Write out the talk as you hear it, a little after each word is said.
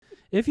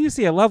If you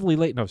see a lovely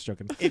lady, no, I was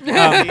joking. If you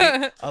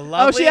see a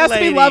lovely she has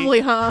lady, to be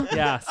lovely, huh?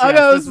 Yes.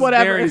 Uggos,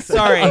 whatever.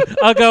 Sorry.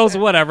 Uggos,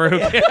 whatever. Who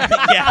cares?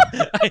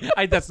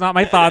 Yeah. That's not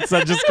my thoughts.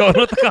 I'm just going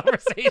with the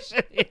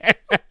conversation here.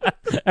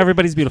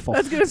 Everybody's beautiful.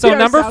 That's gonna So be our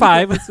number sound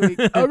 5. clip this week.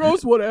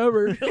 Uggos,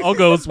 whatever.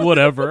 Uggos,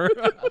 whatever.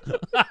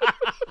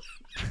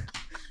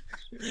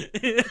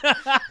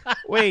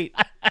 Wait.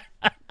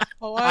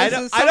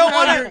 Eliza, I don't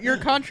want to. Your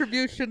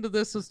contribution to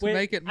this is to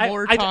make it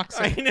more I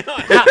toxic. I know.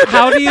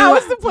 How do you? That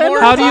was the plan. More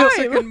How do you?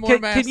 toxic and more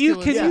Can you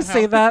masculine.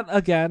 say that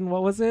again?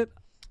 What was it?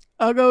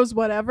 Uggos,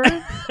 whatever.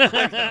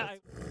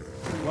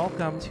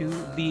 Welcome to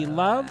the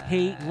Love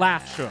Hate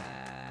Laugh Show.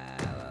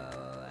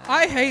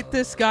 I hate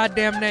this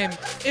goddamn name.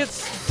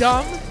 It's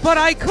dumb, but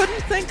I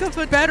couldn't think of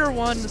a better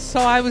one, so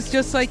I was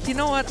just like, you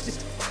know what?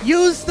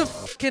 Use the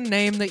fucking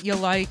name that you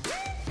like.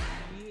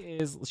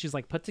 She's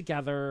like put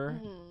together,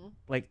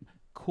 like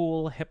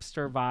cool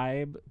hipster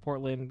vibe,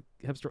 Portland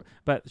hipster,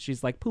 but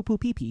she's like poo poo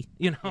pee pee,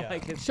 you know, Yeah.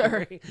 like it's Sure.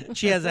 very-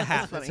 She has a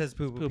hat that says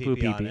poo poo Poo-poo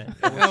pee on pee-pee. it, which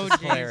Oh, is jeez.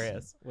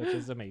 hilarious. which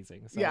is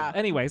amazing. So, Yeah.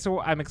 Anyway,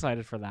 so I'm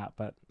excited for that,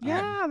 but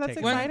Yeah, that's take-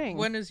 exciting.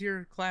 When is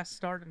your class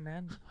start and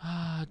end?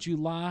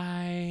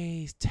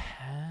 July 10th.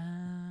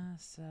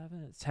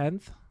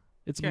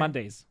 It's Okay.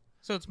 Mondays,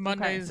 So it's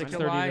Mondays, 6:30 to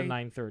July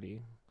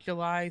 9:30.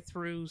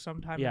 through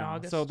sometime in Yeah,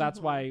 August. so that's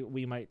why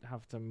we might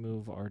have to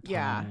move our time.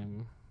 Yeah.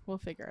 We'll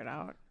figure it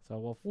out.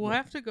 So We'll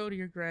have to go to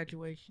your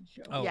graduation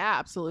show. Oh, yeah,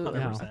 absolutely.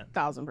 100%.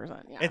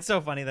 1,000%. Yeah. It's so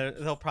funny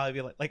that they'll probably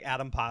be like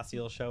Adam Posse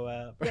will show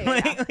up, or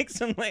Yeah, like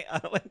some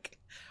like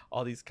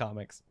all these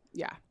comics.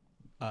 yeah.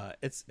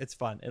 It's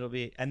fun. It'll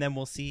be, and then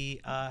we'll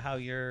see how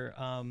your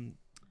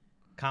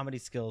comedy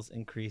skills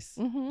increase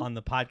on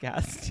the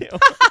podcast too.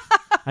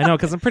 I know,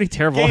 because I'm pretty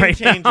terrible Game right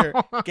changer.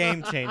 now.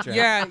 Game changer.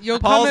 Yeah, you'll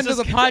Paul's come into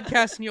the just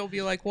podcast and you'll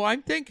be like, well,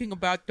 I'm thinking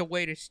about the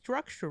way to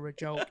structure a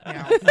joke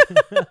now.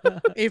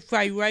 If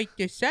I write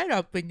the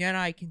setup and then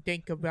I can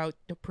think about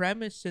the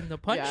premise and the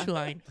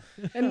punchline.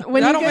 And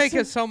when That'll you get make to,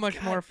 it so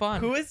much more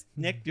fun. Who is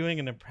Nick doing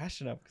an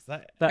impression of?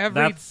 Because Every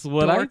That's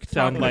what I dork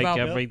sound talking like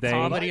about every day.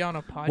 comedy on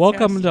a podcast.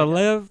 Welcome to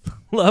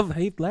Love,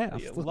 Hate,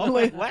 Laugh.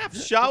 laugh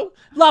show.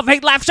 Love,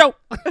 Hate, Laugh Show.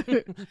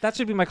 That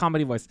should be my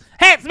comedy voice.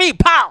 Hey, it's me,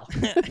 Paul.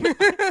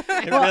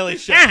 It really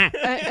should.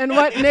 and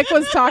what Nick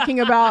was talking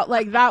about,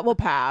 like that will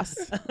pass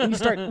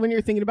when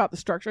you're thinking about the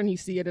structure and you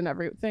see it in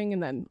everything,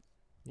 and then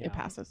it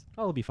passes.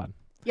 Oh, it'll be fun.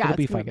 Yeah, It'll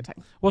be it's gonna fun. be a good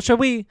time. Well, should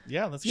we?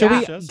 Yeah, let's Should get we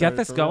the show get started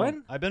this for real.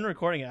 going? I've been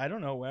recording it. I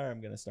don't know where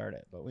I'm going to start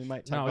it, but we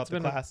might talk No, about it's the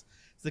been- class.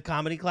 It's the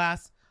comedy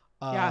class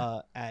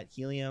Yeah. at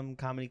Helium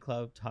Comedy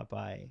Club, taught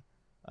by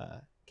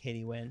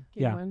Katie Wynn.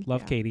 Yeah, Katie Wynn,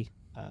 love yeah. Katie.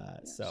 Yeah,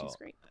 So she's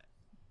great.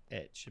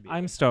 it should be.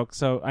 I'm stoked.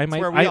 So I It's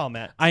might. where we all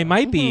met. I so.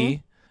 might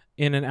be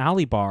in an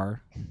alley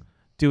bar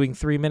doing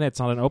 3 minutes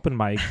on an open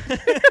mic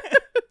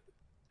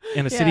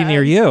in a city Yeah.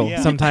 near you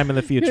Yeah. sometime in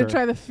the You're future. gonna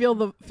try to fill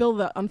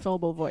the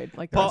unfillable void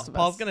like the rest of us.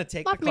 Paul's gonna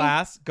take Love the me.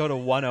 class, go to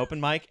one open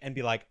mic, and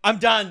be like, "I'm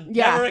done.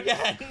 Yeah. Never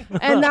again."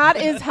 And that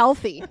is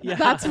healthy.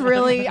 That's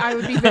really, I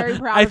would be very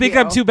proud I of think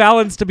you. I'm too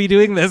balanced to be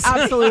doing this.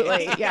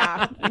 Absolutely.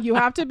 Yeah. You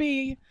have to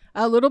be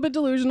a little bit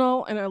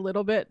delusional and a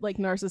little bit like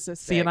narcissistic.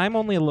 See, and I'm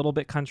only a little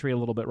bit country, a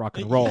little bit rock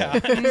and roll.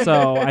 Yeah.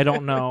 So I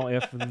don't know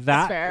if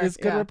that fair, is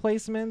good yeah.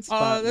 replacements.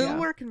 But It'll yeah.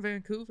 work in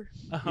Vancouver.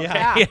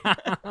 Yeah.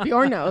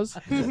 Bjorn knows.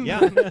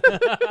 Yeah.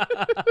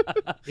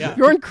 Yeah.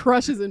 Bjorn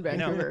crushes in I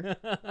know. Vancouver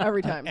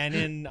every time. And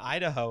in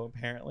Idaho,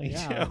 apparently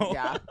Yeah. too.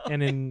 Yeah.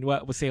 And in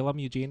what was Salem,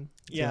 Eugene?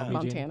 Yeah.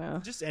 Salem, Eugene?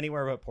 Montana. Just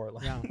anywhere but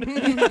Portland.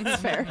 Yeah.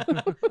 That's fair.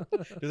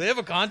 Do they have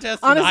a contest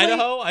Honestly- in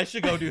Idaho? I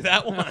should go do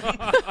that one.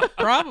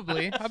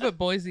 Probably. I bet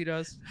Boise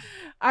does.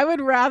 I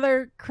would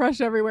rather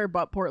crush everywhere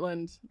but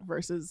Portland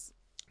versus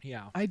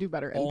Yeah. I do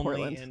better in Only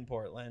Portland. in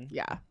Portland.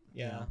 Yeah.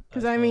 Yeah.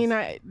 Because I mean,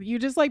 you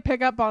just like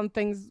pick up on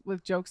things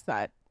with jokes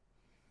that,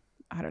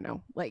 I don't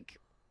know, like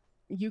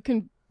you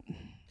can.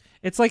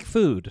 It's like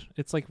food.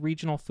 It's like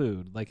regional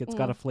food. Like it's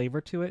got a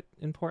flavor to it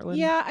in Portland.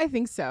 Yeah, I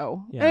think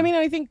so. Yeah. I mean,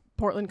 I think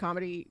Portland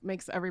comedy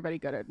makes everybody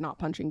good at not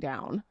punching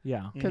down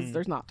Yeah. because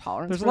there's not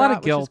tolerance. There's a for lot that, of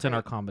which is guilt in great.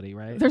 our comedy,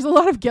 right? There's a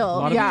lot of guilt. a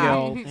lot yeah.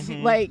 of guilt.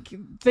 Mhm. Like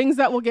things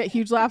that will get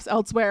huge laughs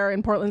elsewhere,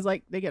 and Portland's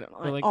like they get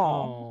They're like, like,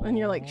 oh, and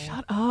you're like, "Aw."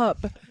 shut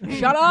up,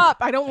 shut up!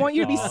 I don't want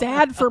you to be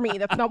sad for me.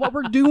 That's not what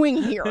we're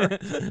doing here.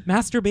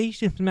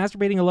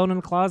 Masturbating alone in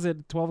a closet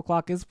at 12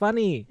 o'clock is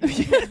funny.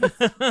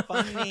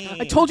 Funny.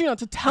 I told you not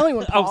to tell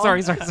anyone. Paul. Oh, sorry.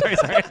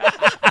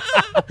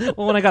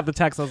 Well, when I got the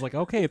text, I was like,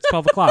 okay, it's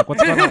 12 o'clock.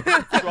 What's going on?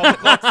 12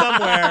 o'clock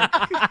somewhere.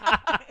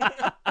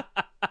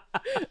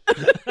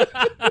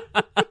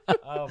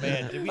 Oh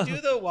man, did we do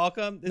the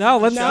welcome? This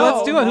No, is the let's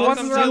show. do it. Who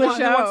wants Welcome to, run the who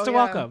show, wants to yeah.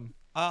 welcome?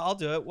 I'll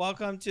do it.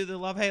 Welcome to the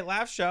Love Hate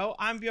Laugh Show.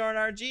 I'm Bjorn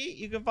RG.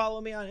 You can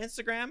follow me on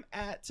Instagram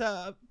at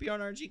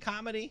Bjorn RG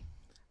Comedy.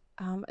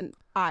 And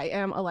I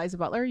am Eliza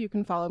Butler. You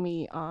can follow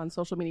me on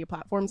social media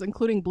platforms,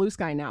 including Blue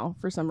Sky now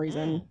for some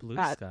reason. Blue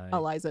at Sky.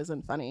 Eliza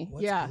Isn't Funny.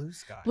 What's yeah. Blue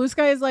Sky? Blue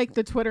Sky is like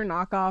the Twitter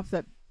knockoff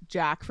that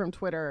Jack from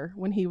Twitter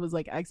when he was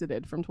like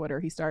exited from Twitter.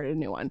 He started a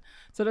new one,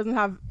 so it doesn't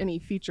have any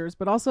features,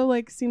 but also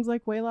like seems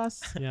like way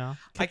less Yeah.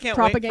 I can't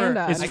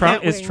propaganda.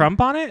 wait Is Wing.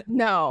 Trump on it?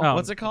 No, Oh.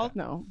 What's it called?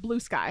 no, Blue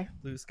Sky.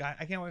 Blue Sky.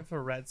 I can't wait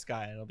for Red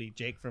Sky. It'll be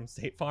Jake from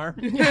State Farm.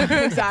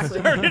 Yeah, exactly.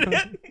 Started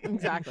it.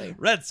 Exactly.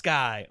 Red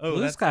Sky. Oh,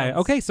 Blue that Sky. sounds-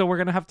 Okay, so we're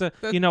gonna have to.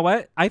 You know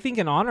what? I think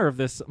in honor of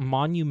this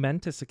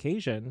monumentous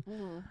occasion,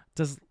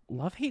 does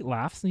Love Hate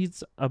Laughs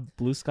needs a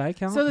Blue Sky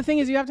account? So the thing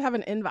is, you have to have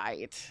an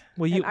invite.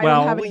 Well, you And I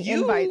don't have Well, any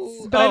you-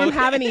 invites, but I Oh, don't okay.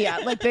 have any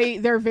yet. Like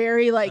they're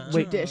very like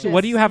Wait, judicious.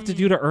 what do you have to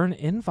do to earn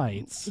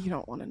invites? You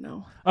don't want to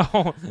know.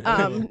 Oh,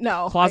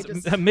 No. closet, I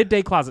just-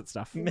 midday closet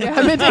stuff.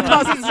 Yeah, midday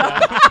closet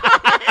stuff.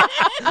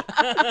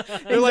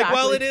 They're like,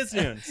 well, Exactly. it is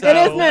noon. It So,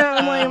 is now.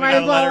 I'm like, we might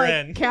gotta as let well her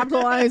like, in.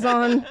 capitalize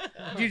on.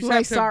 You just My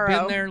have to have sorrow.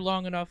 been there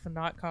long enough and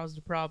not caused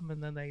a problem,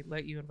 and then they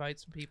let you invite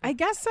some people. I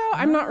guess so.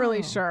 I'm not really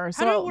Oh. sure.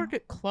 So How did it work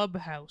at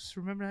Clubhouse?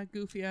 Remember that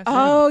goofy ass?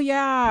 Oh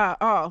yeah.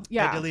 Oh I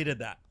yeah. deleted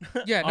that.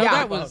 yeah, no, Yeah.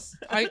 that was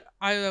I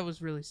that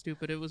was really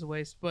stupid. It was a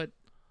waste, but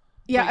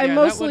Yeah, but and that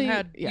mostly one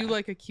had yeah. you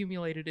like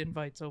accumulated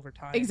invites over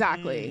time.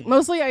 Exactly.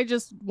 Mostly, I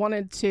just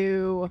wanted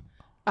to,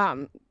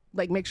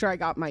 like make sure I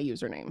got my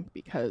username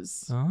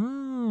because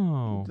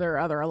Oh. there are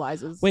other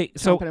Elizas. Wait,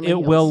 so chomping at my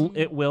it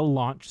heels. will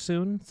launch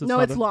soon? So No,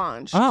 not it's a-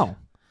 launched. Oh.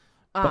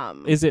 But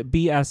is it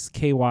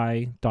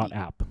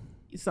bsky.app?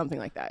 Something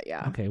like that.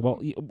 Yeah. Okay,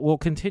 well, we'll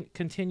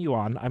continue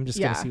on. I'm just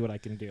Yeah. going to see what I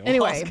can do.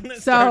 Anyway, gonna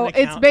start so an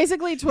it's account.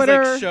 basically He's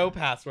Twitter. like, show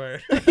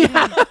password.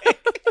 Yeah.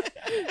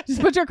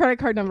 Just put your credit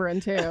card number in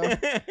too.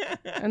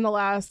 And the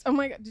last, oh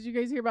my god, did you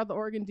guys hear about the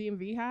Oregon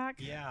DMV hack?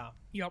 Yeah.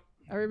 Yep.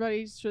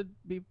 Everybody should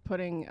be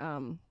putting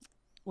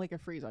like a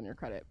freeze on your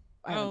credit.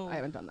 I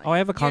haven't done that. Oh, I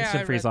yet. have a Yeah,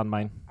 constant I freeze read- on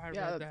mine. I read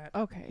Yeah. that.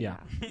 Okay. Yeah.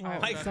 Well,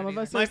 My- some of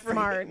us my are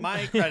smart.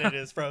 My credit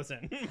is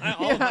frozen.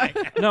 All my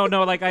No,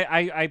 like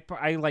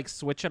I like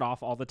switch it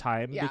off all the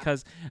time Yeah.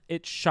 because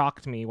it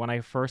shocked me when I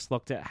first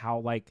looked at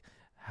how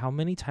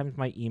many times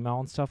my email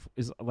and stuff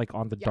is like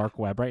on the Yeah. dark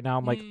web right now.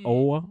 I'm like,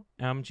 Mm.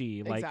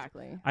 OMG, like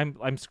Exactly.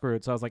 I'm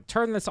screwed. So I was like,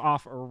 turn this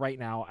off right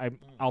now.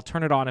 I'll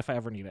turn it on if I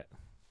ever need it.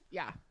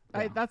 Yeah.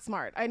 Yeah. That's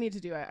smart. I need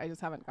to do it. I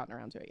just haven't gotten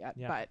around to it yet.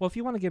 Yeah. But Well, if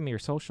you want to give me your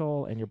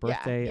social and your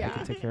birthday, I yeah.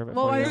 can take care of it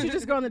well, for why you. don't you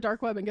just go on the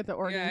dark web and get the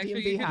Oregon Yeah, actually,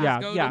 DMV you can hack? Yeah,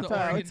 just go yeah. to the So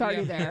Oregon it's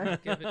already DMV, there.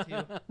 Give it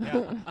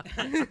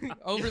to you.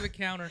 Over the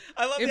counter.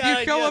 I love If the you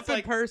idea. show It's up in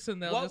like, person,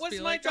 they'll what just was be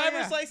my like, driver's oh,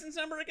 yeah. license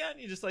number again?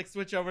 You just like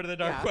switch over to the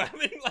dark Yeah. web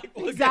and like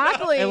look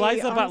Exactly.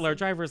 Eliza honestly. Butler,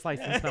 driver's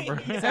license number.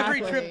 Every trip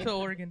Exactly. to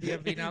Oregon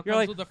DMV now You're comes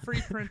like- with a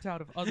free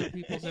printout of other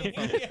people's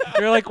info.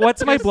 You're like,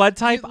 what's my blood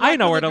type? You I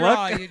know luck where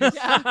of to the look.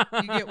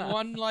 draw, You get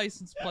one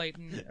license plate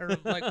or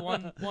like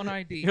one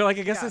ID. You're like,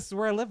 I guess Yeah. this is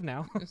where I live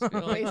now. Just be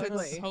like, let's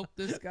Basically. hope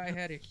this guy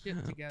had his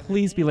shit together.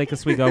 Please be like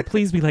Oswego.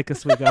 Please be like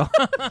Oswego.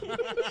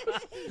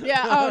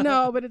 Yeah. Oh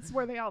no, but it's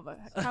where they all the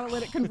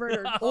catalytic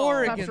converter.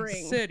 Oregon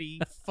buffering. City.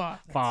 Fuck.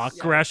 Fuck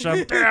Yeah.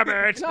 Gresham. Damn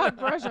it. Not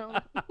Gresham.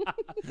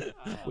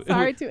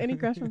 Sorry to any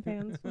Gresham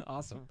fans.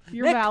 Awesome.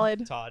 You're Nick.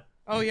 valid. Todd.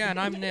 Oh yeah, and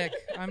I'm Nick.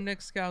 I'm Nick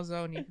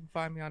Scalzone. You can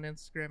find me on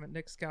Instagram at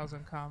Nick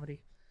Scalzone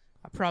Comedy.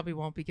 I probably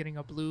won't be getting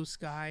a blue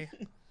sky.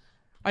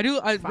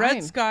 Red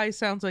Fine. sky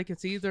sounds like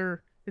it's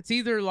either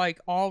like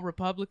all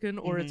Republican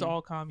or it's Mhm.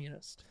 all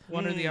communist.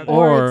 One or the other.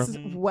 Or- it's a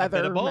bit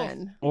of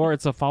weathermen. Or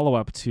it's a follow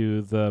up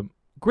to the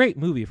great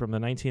movie from the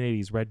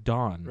 1980s, Red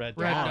Dawn. Red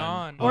Red Dawn.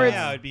 Dawn. Oh, Or yeah,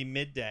 it's- it'd be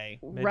midday.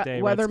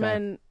 Midday, red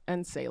Weathermen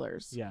and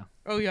sailors. Yeah.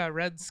 Oh yeah,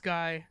 red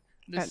sky.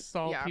 This And- is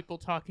all yeah. people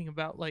talking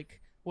about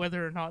like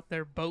whether or not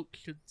their boat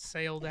should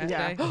sail that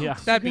Yeah. day. Yeah.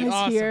 That'd You be guys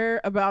awesome.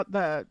 hear about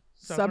the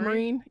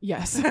Submarine? submarine?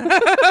 Yes.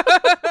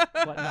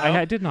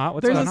 I did not.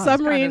 What's There's a going on?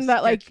 submarine Kinda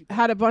that like sketchy.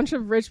 had a bunch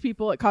of rich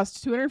people. It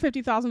cost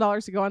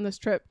 $250,000 to go on this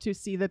trip to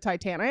see the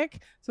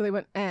Titanic. So they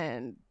went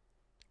and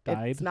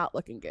Died? it's not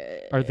looking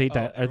good. Are they Oh,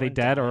 dead? Are they everyone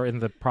dead died. or in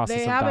the process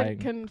They of haven't dying?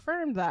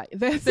 confirmed that.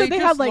 They, so They they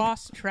just had like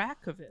lost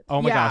track of it.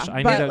 Oh my Yeah, gosh!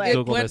 I but, need to like,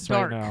 Google went this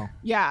dark. right now.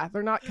 yeah,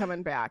 they're not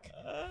coming back.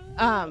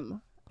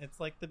 It's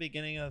like the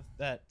beginning of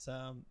that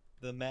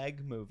the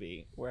Meg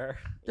movie where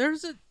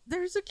There's a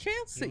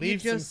chance he that you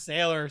leaves some just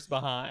sailors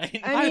behind.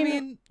 I mean-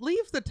 mean,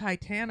 leave the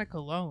Titanic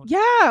alone.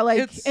 Yeah, like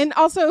It's- and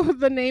also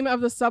the name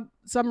of the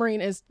submarine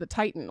is the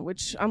Titan,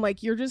 which I'm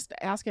like, you're just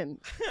asking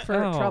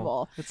for Oh,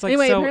 trouble. It's like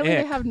Anyway, so apparently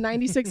ick. they have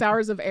 96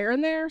 hours of air in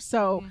there,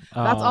 so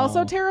that's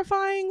also Oh.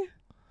 terrifying.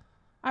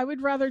 I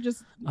would rather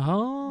just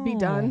Oh. be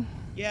done.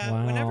 Yeah,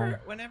 Wow.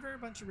 whenever a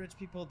bunch of rich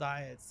people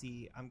die at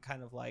sea, I'm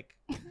kind of like,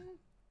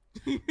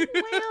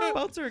 Well,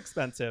 boats are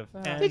expensive.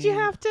 and did you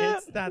have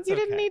to? that's You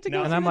didn't okay. need to go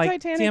No, And through I'm the like,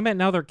 Titanic. damn it!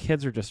 Now their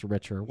kids are just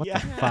richer. What Yeah.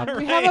 the fuck?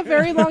 We have a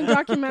very long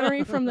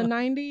documentary from the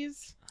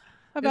 90s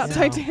about Yeah.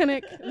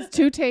 Titanic. It's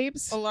 2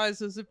 tapes.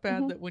 Eliza, is it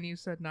bad Mhm. that when you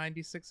said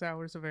 96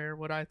 hours of air,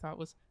 what I thought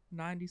was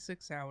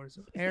 96 hours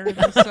of air in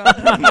the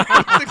sun?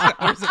 96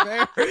 hours of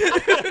air.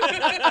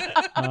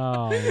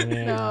 Oh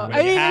man. No, When I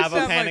you mean, have it's a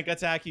not panic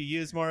attack, you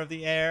use more of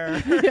the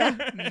air.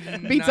 Yeah.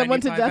 Beat someone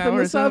to 95 death in the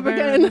hours sub of air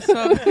again. in the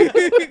sub.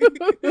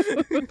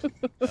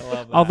 I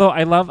love that. Although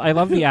I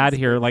love the ad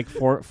here, like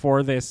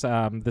for this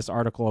this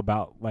article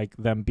about like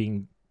them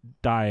being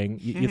dying.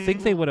 You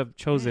think they would have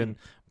chosen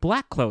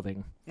black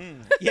clothing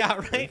Yeah,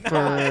 right. For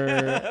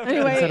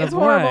Anyway, instead it's of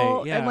horrible.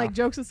 white, yeah. And like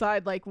jokes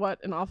aside, like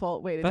what an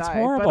awful way to That's die.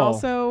 horrible. But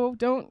also,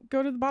 don't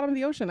go to the bottom of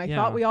the ocean. I Yeah.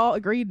 thought we all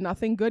agreed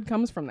nothing good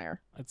comes from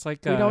there. It's like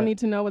We don't need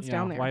to know what's yeah,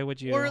 down there. Why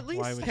would you? Or at why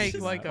least would take you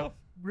do like that? a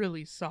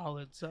really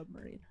solid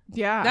submarine.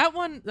 Yeah.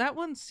 That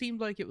one seemed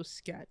like it was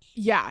sketch.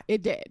 Yeah,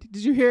 it did.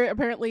 Did you hear?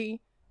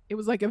 Apparently, it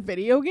was like a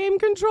video game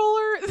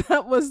controller.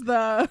 That was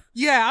the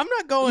Yeah, I'm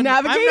not going.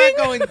 Navigating? I'm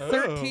not going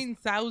Oh.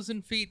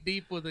 13,000 feet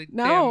deep with a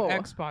No.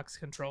 damn Xbox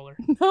controller.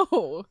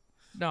 no.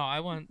 No, I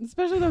want.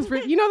 Especially those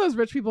rich. You know, those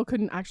rich people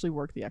couldn't actually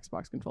work the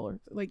Xbox controller.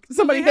 Like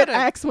somebody they had hit a-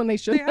 X when they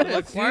should they had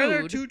have. a Why are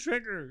there dude. 2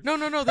 triggers? No.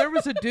 There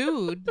was a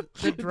dude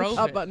that drove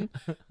Up it. button.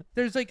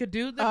 There's like a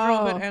dude that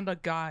drove Oh. it and a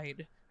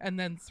guide, and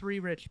then 3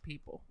 rich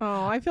people.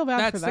 Oh, I feel bad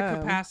That's for the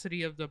them.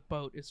 capacity of the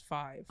boat is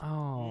 5.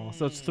 Oh,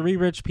 so it's 3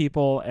 rich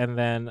people and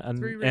then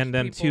 3 rich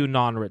people. 2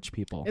 non-rich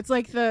people. It's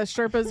like the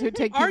Sherpas who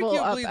take people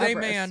up Arguably, they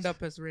may Everest. end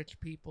up as rich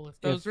people if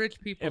those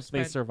rich people if they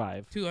spent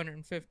survive.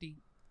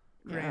 250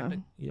 grand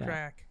a Yeah.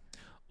 crack.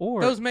 Or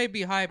Those may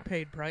be high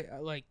paid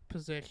like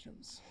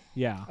positions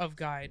yeah. of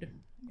guide.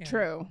 and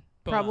True.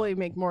 boat Probably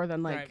make more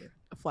than like driver.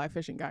 a fly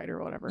fishing guide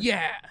or whatever.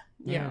 Yeah.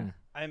 Yeah.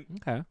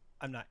 Okay.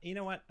 I'm not. You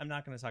know what? I'm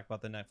not going to talk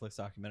about the Netflix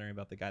documentary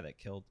about the guy that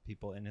killed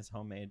people in his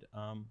homemade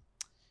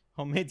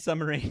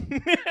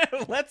submarine.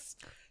 Let's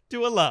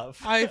do a love.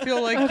 I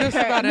feel like just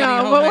Okay. about any No,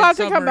 homemade but we'll have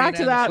to come submarine back to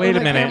ends that Wait when a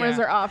the minute. cameras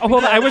are off. Oh,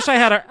 hold on. I wish I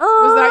had a.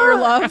 Was that your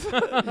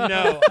love?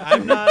 No,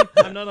 I'm not.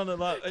 I'm not on the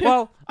love.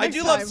 Well, I next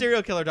do love time.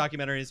 serial killer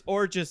documentaries,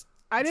 or just.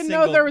 I didn't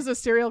Single- know there was a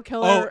serial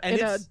killer Oh, and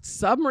in a it's-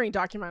 submarine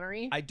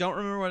documentary. I don't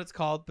remember what it's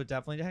called, but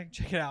definitely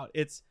check it out.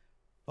 It's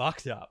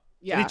fucked up.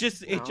 yeah. And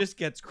it just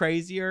gets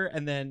crazier,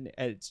 and then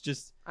it's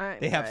just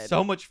they have good.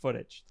 so much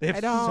footage. They I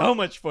have don't- so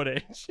much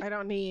footage. I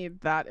don't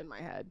need that in my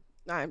head.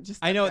 I'm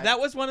just. I know okay. that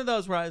was one of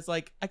those where I was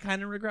like, I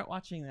kind of regret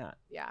watching that.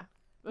 Yeah.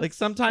 Like That's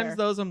sometimes fair.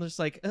 those I'm just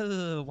like,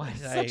 why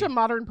did Such I? a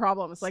modern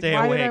problem. It's like, stay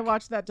why did I awake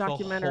watch that the whole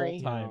documentary?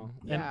 time?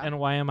 no. Yeah. And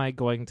why am I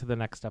going to the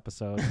next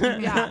episode?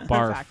 Yeah.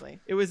 Barf. Exactly.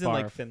 It was in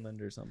like Barf.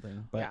 Finland or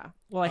something. But Yeah.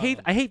 Well, I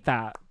hate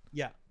that.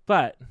 yeah.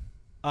 But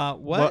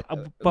What? but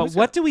Who's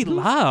what got- do we who's-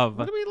 love?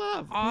 What do we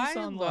love? Who's I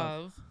on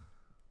love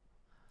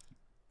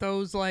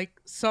those like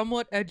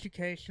somewhat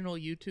educational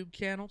YouTube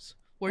channels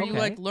where you Okay.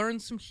 like learn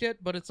some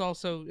shit, but it's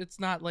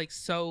not like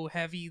so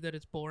heavy that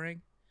it's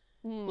boring.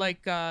 Hmm.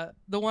 Like the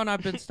one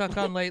I've been stuck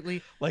on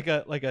lately. like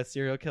a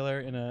serial killer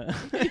in a,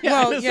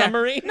 Well, in a yeah.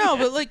 submarine. No,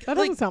 but like that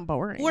doesn't like sound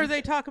boring. where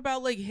they talk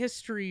about like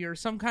history or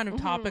some kind of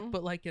topic, Mhm.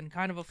 but like in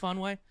kind of a fun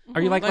way.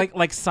 Are you like Like-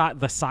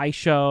 the Sci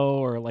Show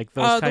or like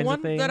those The kinds one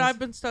of things? that I've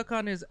been stuck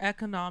on is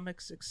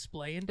Economics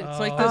Explained. It's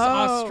like this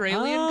Oh.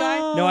 Australian guy.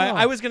 No,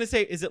 I was gonna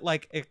say, is it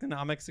like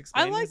Economics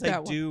Explained? like 'Cause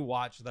that one. do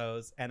watch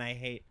those, and I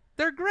hate.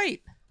 They're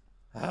great.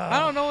 I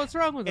don't know what's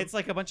wrong with them. It's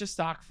like a bunch of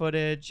stock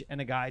footage and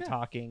a guy Yeah.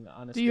 talking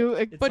on a. Do you?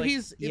 It's But like-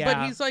 he's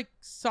yeah. like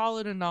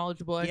solid and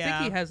knowledgeable. I Yeah.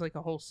 think he has like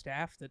a whole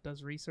staff that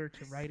does research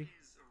and writing.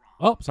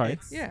 Oh, sorry.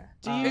 It's- Yeah,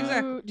 Do you?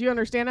 exactly. Do you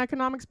understand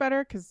economics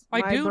better? Because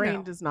I my do brain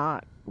now. does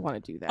not want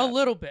to do that. A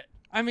little bit.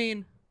 I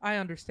mean, I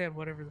understand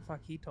whatever the fuck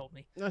he told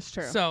me. That's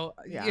true. So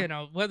Yeah. you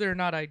know, whether or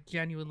not I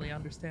genuinely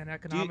understand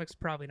economics,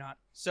 probably not.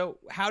 So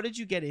how did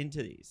you get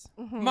into these?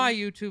 Mhm. My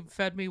YouTube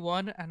fed me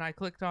one, and I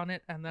clicked on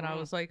it, and then I Mhm.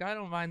 was like, I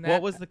don't mind that.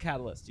 What was the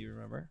catalyst? Do you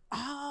remember?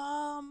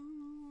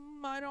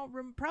 I don't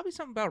remember. Probably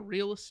something about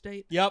real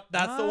estate. Yep,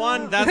 that's the Ah.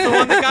 one. That's the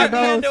one that got me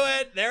Both. into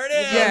it. There it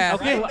is. Yeah.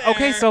 Okay, right okay.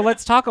 there. So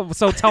let's talk.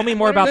 So tell me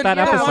more about Then, that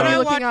yeah, episode. what are you I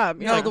looking watched- up?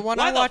 No, Yeah. the one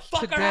Why I the watched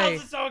fuck our today.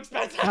 house is so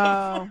expensive?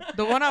 Oh.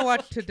 The one I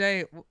watched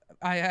today,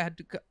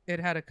 it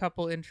had a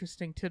couple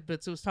interesting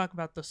tidbits. It was talking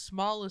about the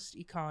smallest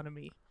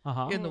economy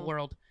Uh-huh. in the Oh.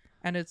 world,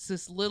 and it's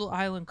this little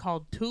island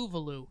called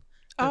Tuvalu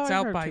Oh, that's I've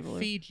out heard by of Tuvalu.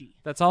 Fiji.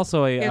 That's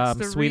also a It's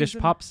the Swedish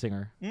reason- pop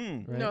singer.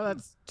 Mm. Right? No,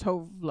 that's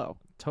Tovlo.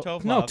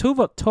 No,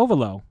 Tovlov.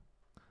 Tovolo.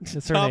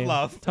 It's her name.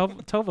 Tovlov.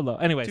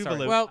 Tovolo. Anyway, sorry.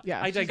 Tuvalu. Well,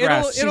 Yeah. I she's-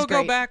 digress. it'll she's go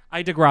great. back.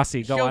 I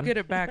digressy. Go She'll on. get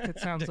it back. It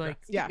sounds like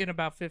Yeah. in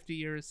about 50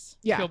 years.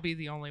 Yeah. She'll be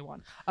the only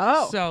one.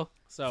 Oh. So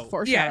So yeah,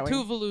 Foreshadowing.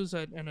 Tuvalu's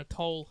an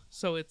atoll,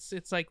 so it's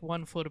like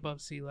 1 foot above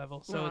sea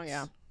level. So Oh,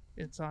 yeah.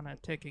 it's on a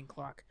ticking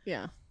clock.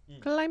 Yeah.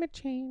 Mm. Climate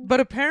change. But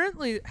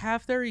apparently,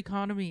 half their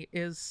economy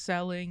is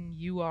selling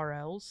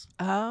URLs.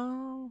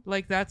 Oh.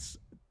 Like that's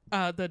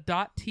the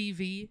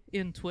 .tv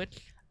in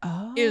Twitch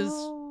Oh.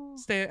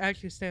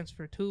 actually stands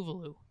for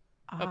Tuvalu.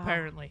 Ah.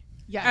 Apparently,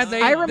 Yes. and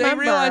they I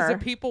remember. realized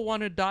that people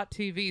wanted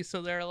 .tv,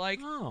 so they're like,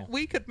 Oh.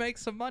 we could make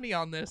some money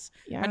on this.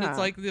 Yeah. And it's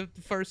like the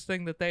first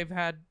thing that they've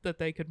had that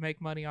they could make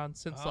money on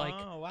since like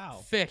Oh wow.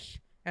 fish,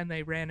 and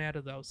they ran out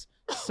of those.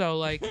 So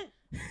like,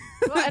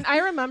 Well, and I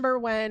remember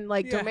when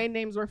like Yeah. domain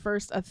names were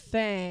first a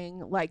thing,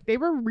 like they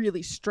were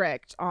really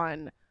strict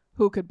on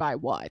who could buy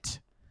what.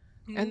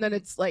 And then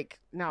it's like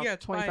now Yeah,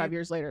 it's 25 by-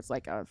 years later it's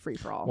like a free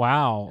for all.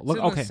 Wow. it's Look.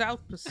 in Okay. the South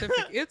Pacific.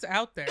 It's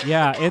out there.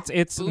 Yeah, it's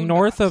Boondocks.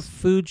 north of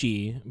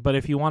Fuji, but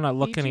if you want to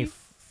look any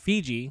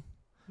Fiji?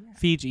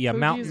 Fiji, yeah, Fuji's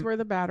mountain. where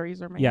the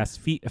batteries are made. Yes,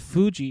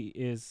 Fuji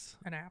is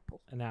An apple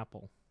an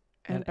apple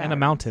And and a batteries.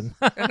 mountain.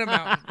 and a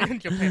mountain in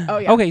Japan. Oh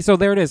yeah. Okay, so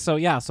there it is. So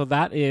yeah, so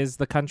that is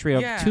the country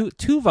of Yeah.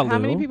 Tuvalu. How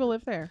many people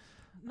live there?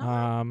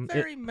 Not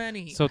very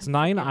many. So it's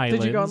 9 islands.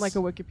 Did you go on like a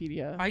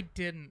Wikipedia? I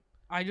didn't.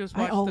 I just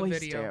I watched always the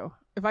video. do.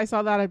 If I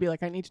saw that, I'd be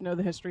like, I need to know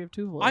the history of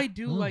Tuvalu. I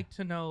do like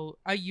to know.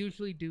 I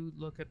usually do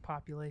look at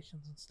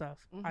populations and stuff.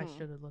 I Mhm.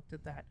 should have looked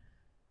at that.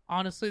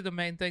 Honestly, the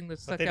main thing that But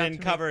stuck they out didn't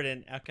to cover it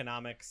in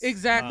economics.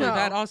 exactly No.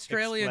 that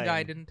Australian guy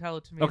Explain. didn't tell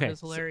it to me Okay, with his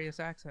so- hilarious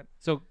accent.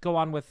 So go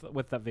on with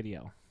that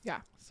video.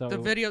 Yeah. So The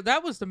video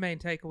that was the main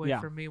takeaway Yeah.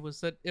 for me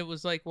was that it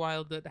was like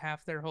wild that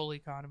half their whole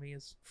economy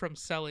is from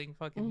selling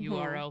fucking Mhm.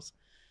 URLs.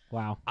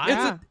 Wow.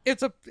 Yeah.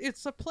 It's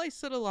a place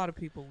that a lot of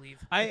people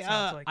leave. it I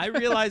sounds like. I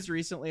realized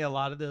recently a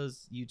lot of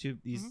those these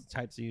Mhm.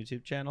 types of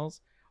YouTube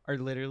channels are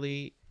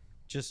literally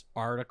just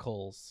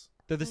articles.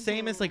 They're the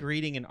same as Mhm. like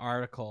reading an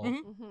article,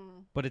 Mhm. Mm-hmm.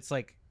 but it's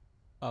like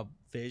a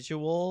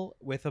visual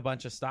with a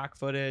bunch of stock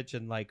footage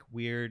and like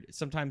weird.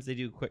 Sometimes they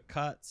do quick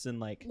cuts and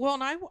like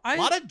Well, and a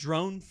lot of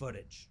drone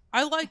footage.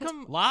 I like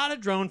them. A lot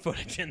of drone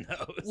footage in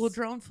those. Well,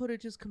 drone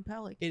footage is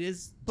compelling, it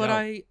is, but dope.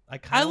 I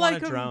kind of like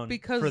want a 'em drone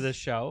because for this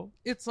show.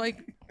 it's like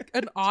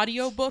an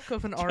audiobook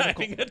of an article.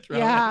 Driving a drone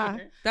Yeah.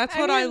 there. That's I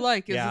what I mean-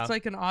 like. Is Yeah. it's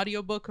like an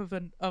audiobook of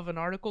an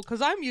article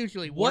because I'm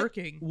usually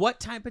working. What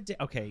type of day?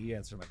 Okay, you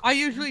answer my I question.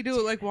 usually do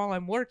it like while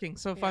I'm working.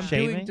 So if Yeah. I'm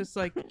Shaving? doing just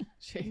like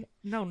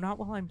no, not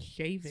while I'm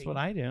shaving. That's what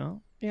I do.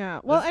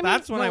 Yeah. Well, I mean,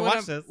 That's when No, I watch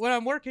I'm, this. When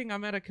I'm working,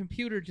 I'm at a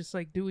computer just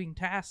like doing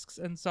tasks,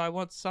 and so I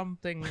want some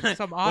when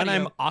audio.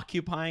 I'm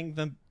occupying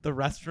the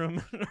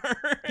restroom.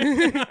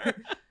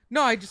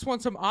 No, I just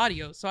want some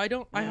audio. So I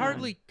Yeah.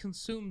 hardly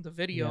consume the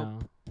video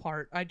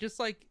part. I just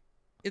like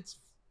it's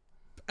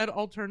an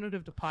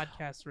alternative to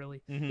podcasts,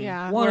 really. Mhm.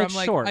 yeah. Well, Where it's I'm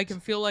like, short. I can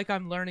feel like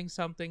I'm learning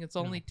something. It's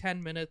only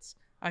 10 minutes.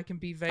 I can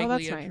be vaguely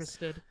that's nice.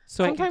 interested.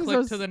 So I can Sometimes click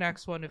those- to the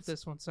next one if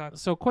this one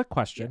sucks. So, quick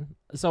question.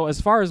 So, as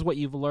far as what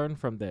you've learned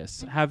from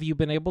this, have you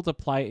been able to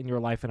apply it in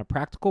your life in a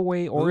practical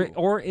way, Ooh.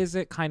 or is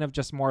it kind of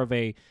just more of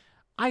a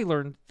I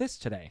learned this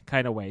today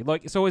kind of way?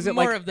 Like, so is it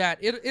More like of that.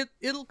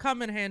 It'll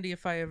come in handy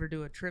if I ever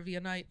do a trivia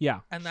night,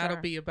 yeah? and that'll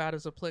Sure. be about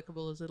as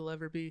applicable as it'll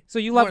ever be. So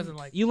you More love than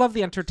likely. you love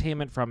the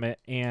entertainment from it,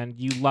 and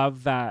you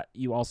love that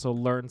you also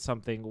learn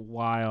something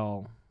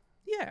while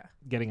Yeah.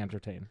 getting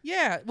entertained.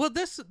 Yeah. Well,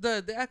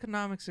 the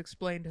economics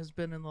explained has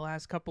been in the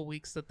last couple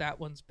weeks that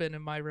one's been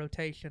in my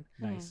rotation.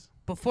 Nice.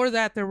 Before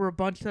that, there were a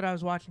bunch that I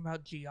was watching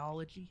about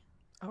geology.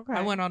 Okay.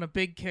 I went on a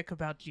big kick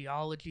about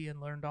geology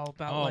and learned all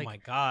about Oh my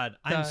god,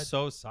 I'm the-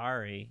 so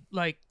sorry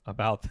like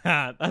about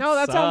that. No,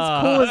 that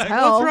sounds cool as sucks.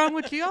 hell. what's wrong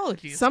with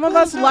geology. It's Some of cool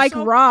us as hell. like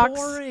So rocks.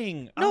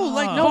 Boring. No,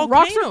 like Oh. No, volcanoes,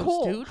 rocks are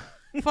cool.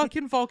 dude.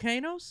 Fucking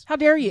volcanoes. How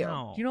dare you?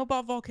 No. Do you know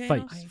about volcanoes?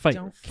 Fight, I fight,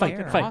 don't fight,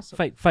 care. fight, Awesome.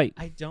 fight, fight.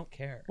 I don't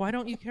care. Why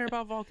don't you care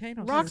about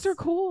volcanoes? Rocks are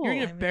cool. You're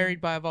gonna I get mean, buried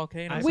by a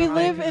volcano. I We saw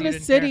live it in You a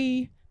didn't care.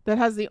 city that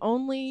has the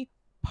only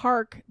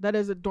park that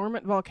is a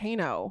dormant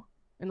volcano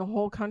in the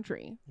whole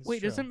country. It's Wait,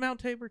 true. isn't Mount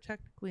Tabor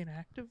technically an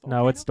active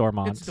No, it's volcano?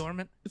 Dormont. It's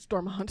dormant. It's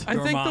dormant. I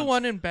think the Dormont.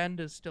 one in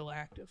Bend is still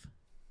active.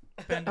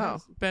 Bend, Oh.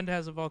 Bend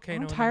has a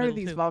volcano. I'm tired in of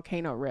the these middle,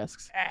 volcano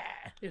risks.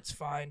 too. It's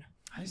fine.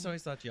 I just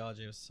always thought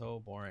geology was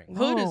so boring. No.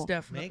 Hood is Make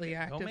definitely Go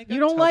active. make You a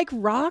don't like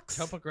rocks?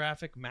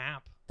 topographic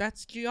map.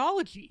 That's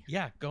geology.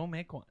 Yeah, go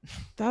make one.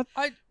 That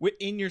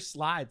In your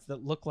slides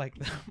that look like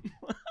them.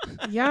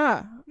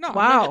 yeah. No.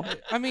 Wow.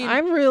 I mean,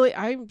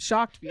 I'm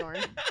shocked, Bjorn.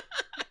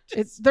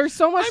 There's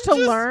so much I'm to just-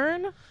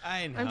 learn.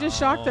 I know. I'm just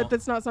shocked that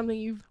that's not something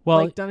you've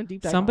Well, like done a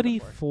deep dive on Somebody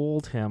before.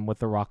 fooled him with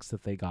the rocks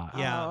that they got.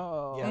 Yeah.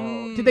 Oh. Yeah.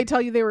 Mm. Did they tell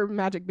you they were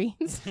magic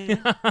beans?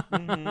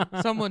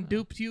 Mhm. someone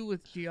duped you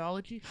with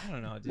geology. I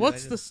don't know, dude.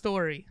 What's I the just-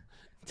 story?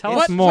 Tell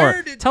What- us more.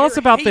 where did Tell us your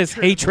about this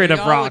hatred of hatred of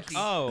rocks.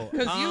 geology- Oh,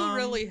 Because you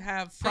really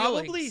have feelings.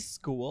 probably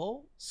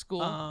school.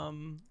 School.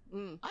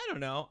 Mm. I don't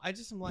know. I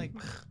just am like,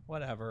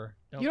 whatever.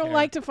 You don't care.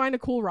 like to find a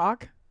cool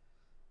rock?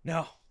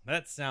 No,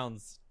 that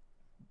sounds.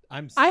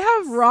 I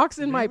have rocks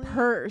in my Really?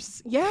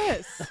 purse.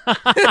 Yes.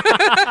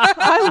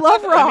 I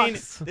love I mean,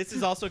 rocks. this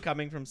is also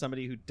coming from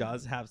somebody who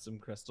does have some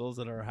crystals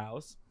at our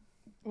house,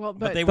 well,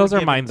 but they Those were are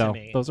given mine, to though.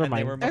 me, Those are and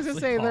they mine. were I was gonna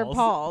mostly say they're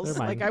Paul's.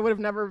 They're Like mine. I would have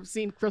never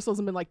seen crystals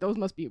and been like, those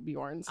must be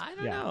Bjorn's. I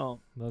don't Yeah. know.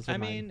 Those are I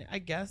mine. mean, I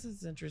guess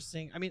it's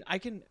interesting. I mean,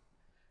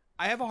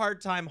 I have a hard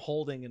time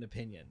holding an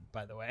opinion,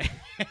 by the way.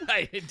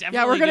 I definitely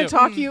Yeah, we're gonna do.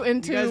 talk you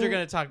into. You guys are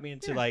gonna talk me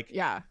into like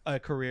Yeah. a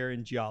career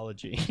in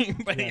geology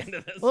by the end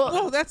of this.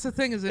 well, that's the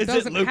thing is it Is it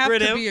doesn't have to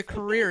lucrative? be a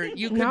career.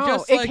 You can No,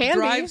 just it like can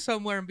drive be.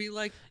 somewhere and be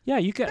like, yeah,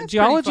 you can. That's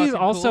Geology pretty is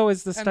fucking also cool.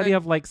 is the And study then-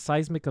 of like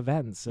seismic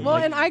events. And, Well,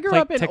 like, and I grew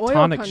like up in oil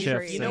tectonic country.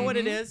 shifts. You know and- what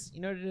it Mhm. is?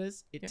 You know what it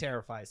is? It Yeah.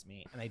 terrifies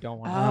me, and I don't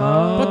want to.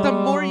 Oh. but the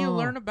more you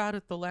learn about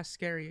it, the less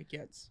scary it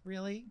gets.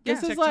 Really?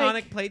 This Yeah. is Tectonic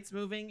like- plates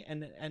moving,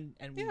 and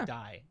we Yeah.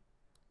 die.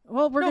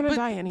 Well, we're No, gonna but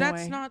die anyway.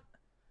 That's not.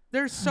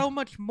 There's so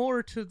much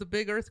more to the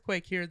big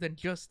earthquake here than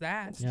just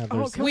that. Yeah, Oh,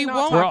 there's- can we We not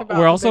won't- talk we're about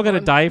we're the also big gonna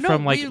one? die No,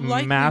 from like we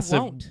likely massive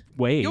won't.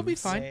 waves. You'll be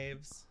fine.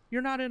 Saves.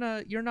 You're not in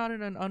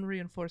an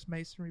unreinforced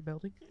masonry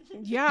building.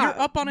 Yeah, You're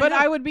up on a but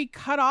hill. I would be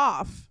cut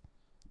off,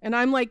 and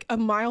I'm like a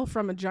mile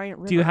from a giant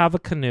river. Do you have a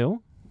canoe?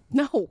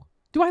 No.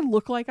 Do I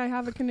look like I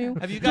have a canoe?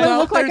 Have you Do I guys?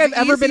 look like there's I've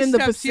ever been easy in the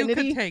steps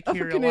vicinity you could take of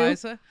here, a canoe?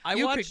 Eliza. I You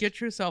could watched- get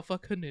yourself a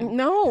canoe.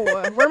 No.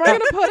 Where am I gonna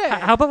put it?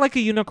 How about like a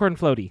unicorn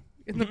floaty?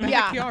 in the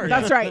Yeah, backyard.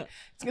 that's right.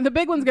 The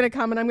big one's gonna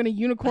come, and I'm gonna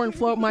unicorn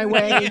float my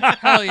way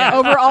Hell yeah.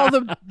 over all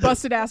the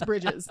busted ass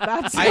bridges.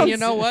 That's And you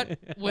know what?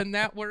 When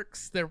that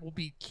works, there will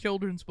be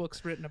children's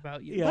books written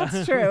about you. Yeah.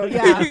 That's true.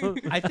 Yeah.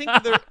 I think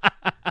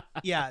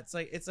yeah,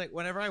 it's like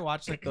whenever I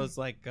watch like those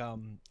like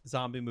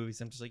zombie movies,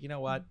 I'm just like, you know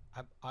what?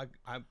 I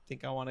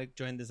think I want to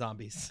join the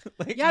zombies.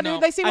 Like, Yeah, no,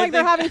 dude, they seem I like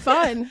they're think- having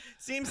fun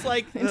Seems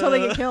like until they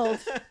get killed.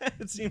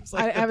 It seems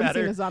I like haven't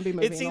seen a zombie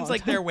movie. It seems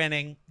like they're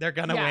winning. They're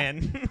gonna Yeah.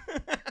 win.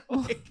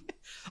 Like,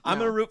 I'm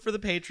No. gonna root for the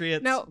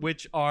Patriots, No.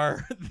 which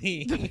are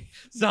the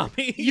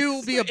zombies.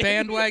 You'll be a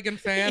bandwagon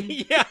fan.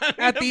 Yeah.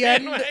 At the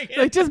end,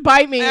 Like, just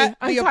bite me. At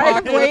I'm the tired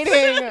of apocalypse.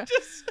 waiting.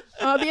 Just,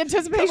 The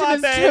anticipation come on,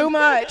 is babe. too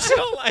much. I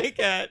don't like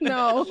it.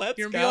 No. Let's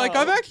you're go. gonna be like,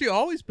 I've actually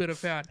always been a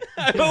fan.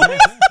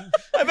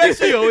 I've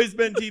actually always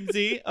been Team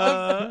Z.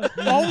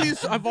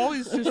 I've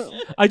always just.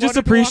 I just wanted to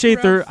appreciate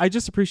walk their around. I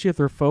just appreciate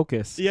their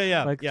focus.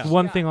 yeah, Like yeah.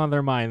 one Yeah. thing on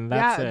their mind.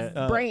 That's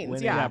yeah, it. brains.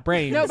 winning. Yeah. Yeah,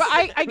 brains. No, but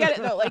I get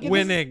it though. Like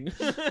Winning.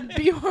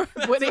 Bjorn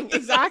winning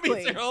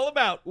exactly. They're all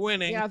about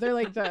winning. Yeah, they're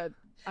like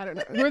I don't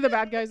know. Who are the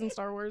bad guys in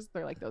Star Wars?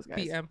 They're like those guys.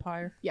 The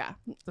Empire. Yeah.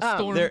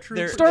 The They're-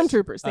 Stormtroopers.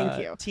 Stormtroopers.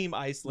 Thank you. Team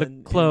Iceland.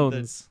 in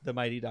clones. The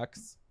Mighty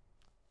Ducks.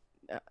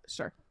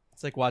 Sure.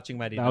 It's like watching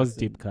Mighty That Ducks. was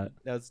deep cut.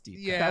 That was deep.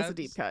 Yeah. That's a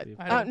deep cut. deep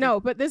I don't No,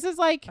 but this is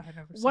like I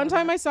never saw one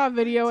time that. I saw a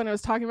video and it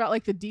was talking about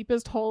like the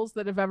deepest holes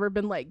that have ever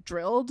been like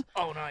drilled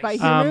Oh, nice. by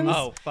Um, humans.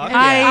 Oh fuck And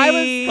yeah! I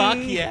was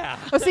Fuck yeah!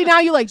 Oh, see, now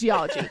you like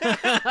geology.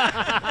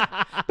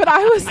 But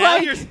I was Now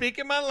like, you're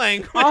speaking my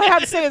language. all I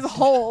have to say is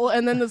hole,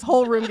 and then this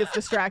whole room gets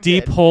distracted.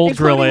 Deep hole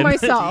including drilling.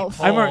 myself.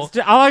 Deep I'm, hole.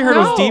 all I heard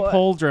was No. deep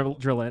hole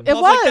drilling. It I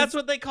was like, was. that's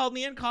what they called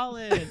me in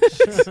college.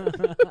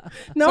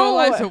 No, So,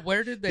 Eliza,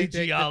 where did they The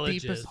dig the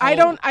geologist. deepest I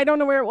hole? don't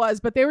know where it was,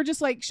 but they were just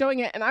like showing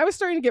it, and I was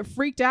starting to get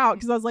freaked out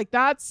because I was like,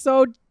 that's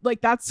so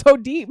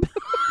deep.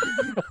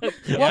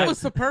 What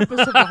was the purpose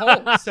of the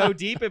hole? So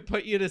deep it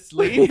put you to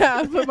sleep.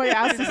 Yeah, put my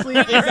ass to sleep.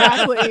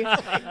 Exactly.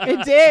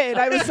 It did.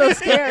 I was so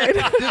scared.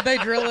 Did they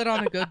drill it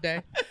on a good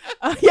day?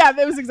 Yeah,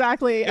 that was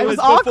exactly. It was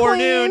all before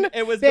clean. noon.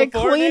 It was They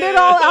before cleaned noon. it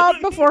all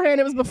out beforehand.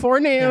 It was before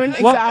noon. What,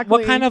 Exactly.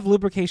 what kind of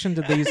lubrication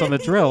did they use on the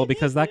drill?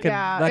 Because that could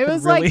Yeah, that it could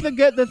was really like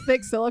the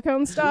thick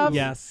silicone stuff.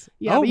 yes.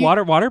 Yeah, oh, but you-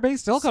 water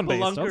based, silicone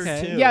based. Spelunker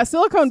Okay. too. Yeah,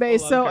 silicone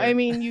based. So Spelunker. I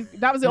mean,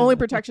 that was the only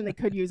protection they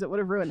could use. It would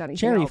have ruined anything.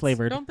 Cherry else.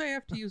 flavored. Don't they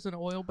have to use an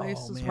oil base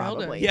Oh, as man. well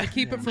to, Probably. to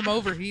keep it from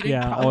overheating?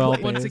 Yeah, Probably. oil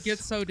Once it based.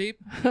 gets so deep.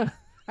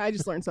 I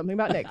just learned something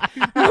about Nick.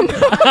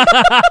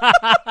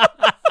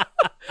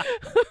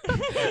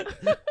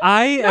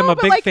 I am a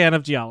but, big like- fan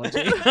of geology.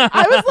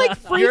 I was like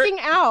freaking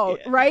out,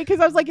 right? Because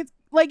I was like,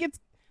 it's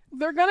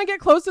they're gonna get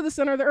close to the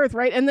center of the earth,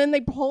 right? And then they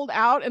pulled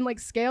out and like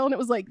scale, and it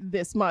was like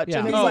this much, Yeah.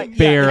 and it was Oh, like,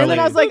 barely. and then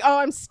I was like, oh,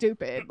 I'm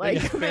stupid.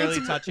 Like Like, barely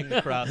touching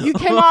the crust.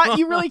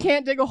 you really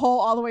can't dig a hole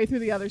all the way through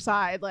the other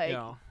side. Like,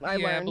 Yeah. I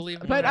Yeah, learned, believe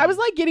it or but not. I was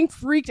like getting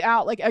freaked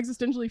out, like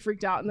existentially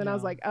freaked out, and then I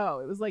was Yeah. like, oh,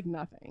 it was like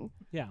nothing.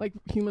 Yeah. Like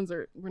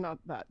we're not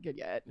that good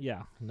yet.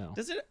 Yeah. No.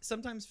 Does it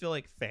sometimes feel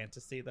like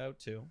fantasy though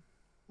too?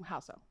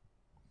 How so?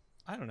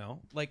 I don't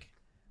know. Like,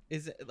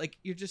 is it like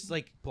you're just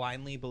like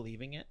blindly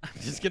believing it? I'm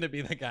just gonna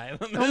be the guy. On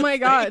Oh my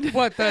god.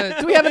 What Do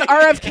the? we have an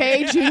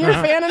RFK Jr.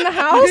 fan in the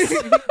house?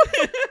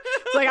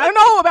 It's like, I don't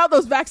know about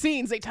those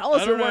vaccines. They tell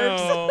us I it don't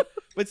works. know.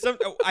 But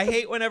I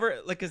hate whenever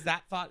like, as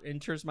that thought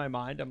enters my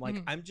mind, I'm like,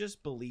 Mhm. I'm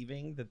just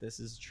believing that this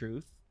is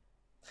truth.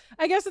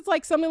 I guess it's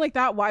like something like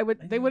that. Why would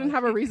I they know, wouldn't I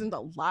have a hate reason to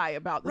lie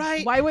about this?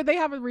 Right. Why would they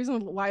have a reason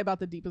to lie about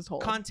the deepest hole?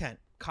 Content.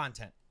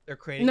 They're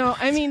creating. No,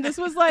 I mean this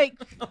was like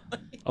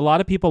A lot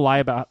of people lie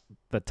about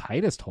the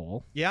tightest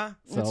hole. Yeah.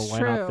 So That's why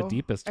not the true.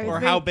 deepest I hole? Or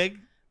think- how big?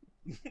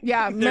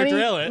 yeah, Their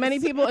drill is. many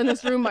people in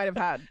this room might have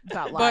had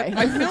that lie. But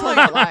I feel Told like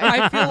that lie.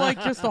 I feel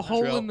like just a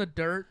hole Drill. in the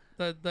dirt.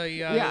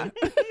 Yeah.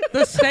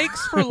 The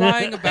stakes for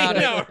lying about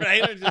I know, it.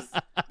 right? I'm just.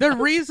 The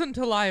reason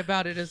to lie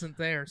about it isn't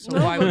there. So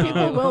No, why but would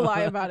people you? will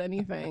lie about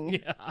anything.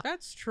 Yeah.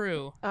 That's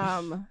true.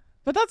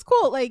 But that's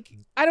cool. Like,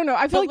 I don't know.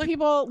 I feel But, like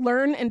people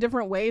learn in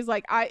different ways.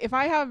 Like, if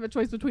I have a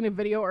choice between a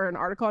video or an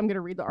article, I'm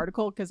gonna read the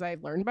article because I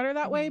learned better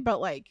that way. But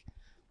like,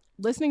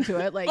 listening to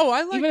it, like, Oh,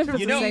 I like even if to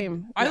it's You the know,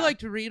 same. I yeah. like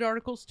to read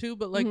articles too,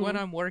 but like when Mhm.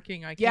 I'm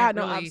working, I can't Yeah,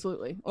 no, really.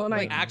 absolutely. Well, and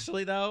Like, I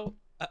actually, though,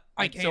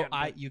 I So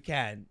can. you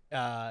can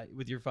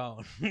with your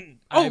phone.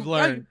 Oh, I've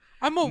learned.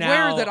 I'm aware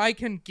Now- that I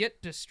can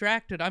get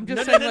distracted. I'm No,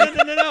 just no, saying, no, like,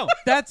 no, no, no.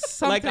 that's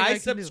something Like I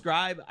can do.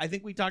 subscribe. I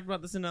think we talked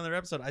about this in another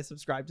episode. I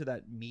subscribe to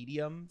that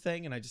Medium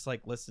thing, and I just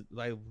like listen.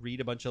 I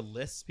read a bunch of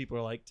lists. People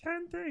are like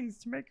 10 things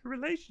to make a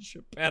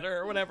relationship better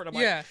or whatever. And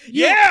I'm Yeah. like,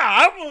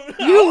 yeah,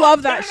 you I'm love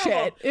a that fan of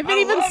shit. them. If I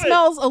it even love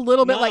smells a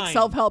little bit like 9.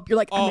 self help, you're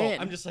like, Oh, I'm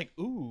in. I'm just like,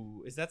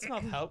 ooh, is that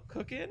self-help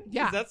cooking?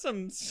 Yeah. Is that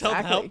some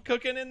self-help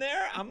cooking in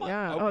there? I'm like,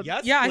 Yeah. oh, Oh,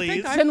 yes, yeah, I please.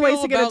 think I 10 ways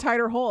feel to get a about-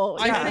 tighter hole.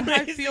 I Yeah. think I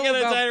Ways to feel get a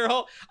about- tighter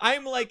hole.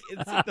 I'm like,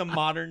 it's like the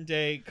modern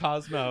day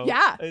Cosmo.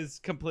 Yeah. Is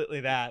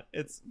completely that.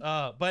 It's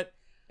but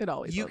It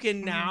always you is.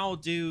 can now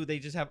they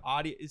just have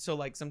audio. So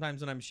like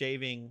sometimes when I'm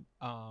shaving,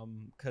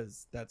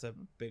 because that's a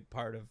big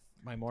part of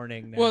my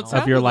morning now. Well, it Of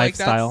sounded your like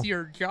lifestyle. that's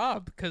your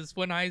job, because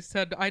when I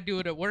said I do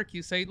it at work,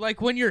 you say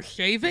like when you're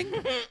shaving.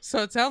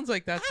 So it sounds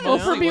like that's Well,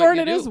 mostly for Bjorn,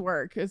 what it you is do.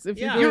 work. Is if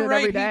Yeah. you do You're it right.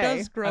 every day. He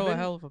does grow I've a been-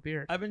 hell of a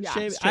beard. I've been Yeah,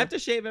 shaving. it's I have true.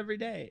 to shave every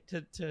day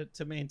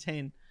to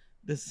maintain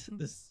this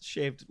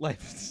shaved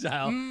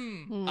lifestyle.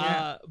 Mm, Yeah.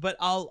 yeah. But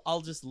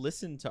I'll just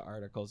listen to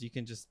articles. You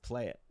can just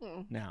play it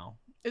Mm. now.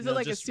 Is You'll it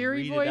like a just Siri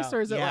read it voice out.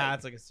 or is it Yeah, like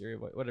it's like a Siri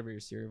voice. Whatever your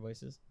Siri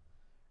voice is.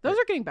 those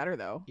are getting better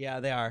though? Yeah,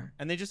 they are,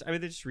 and they just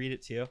read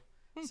it to you.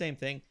 Same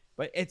thing,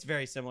 but it's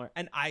very similar.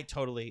 And I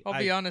totally. I'll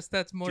be honest,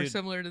 that's more dude.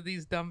 similar to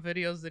these dumb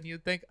videos than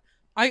you'd think.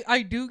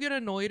 I do get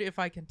annoyed if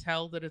I can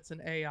tell that it's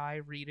an AI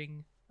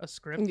reading a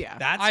script. Yeah.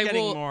 That's I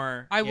getting will-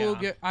 more. I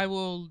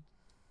will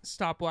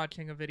stop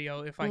watching a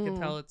video if I can Mm.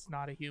 tell it's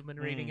not a human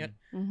reading it.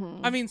 Mm-hmm.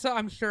 I mean, so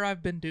I'm sure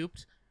I've been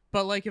duped,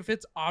 but like if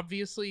it's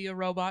obviously a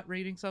robot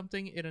reading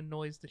something, it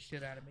annoys the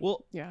shit out of me.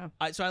 Well, Yeah.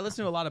 so I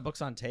listen to a lot of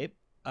books on tape.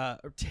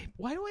 Or tape.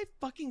 Why do I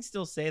fucking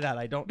still say that?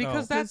 I don't know.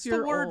 because that's the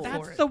you're word old. for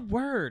That's it. the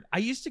word. I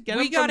used to get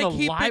We them from gotta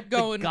the, keep it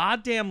going. the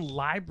goddamn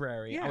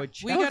library. Yeah, I would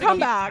we check gotta come them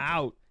back.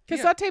 out.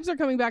 Cassette tapes are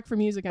coming back for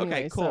music anyway.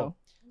 Okay, cool.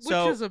 Which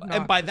So, is and by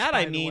obnoxious, that by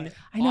I the mean way.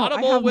 I know, I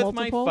Audible have with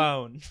multiple. my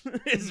phone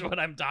is what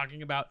I'm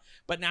talking about.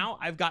 But now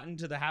I've gotten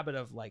to the habit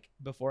of like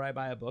before I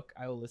buy a book,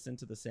 I will listen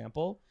to the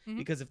sample Mhm.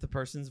 because if the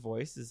person's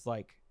voice is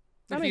like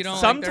That If you makes don't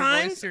sense. like their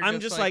sometimes voice, you're I'm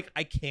just like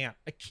I can't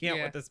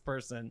Yeah. with this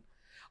person.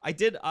 I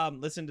did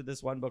listen to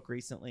this one book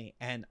recently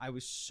and I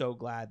was so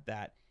glad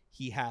that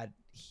he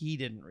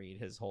didn't read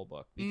his whole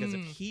book because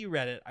if Mm. he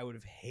read it I would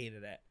have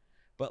hated it.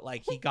 But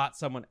like he got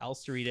someone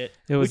else to read it.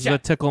 It was which the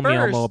at Tickle Me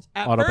Elmo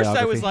At autobiography. first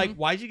I was Mhm. like,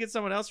 why'd you get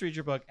someone else to read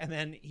your book? And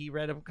then he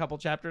read a couple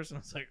chapters and I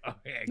was like,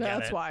 okay, I get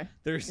That's it. why.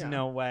 There's Yeah.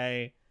 no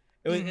way.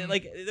 It was Mhm.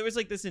 like there was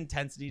like this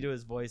intensity to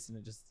his voice and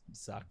it just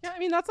sucked. Yeah, I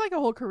mean that's like a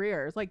whole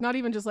career. It's like not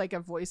even just like a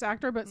voice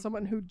actor, but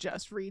someone who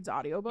just reads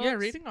audiobooks. Yeah,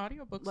 reading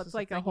audiobooks That's is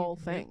like a thing whole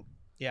you can do thing.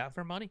 Yeah.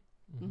 for money.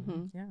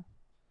 Mm-hmm. Yeah.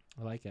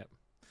 I like it.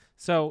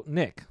 So,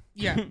 Nick,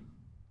 Yeah,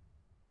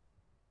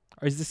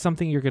 is this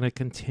something you're going to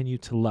continue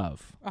to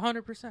love?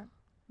 100%.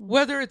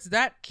 Whether it's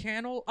that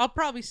channel, I'll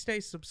probably stay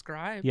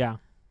subscribed. Yeah.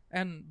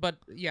 But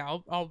yeah,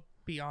 I'll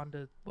be on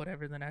to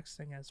whatever the next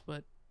thing is.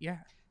 But yeah,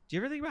 Do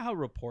you ever think about how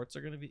reports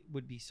are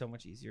would be so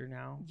much easier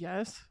now?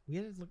 Yes. We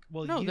had to look.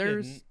 Well, No, you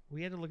there's- didn't.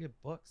 We had to look at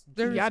books. and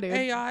there's Yeah, dude.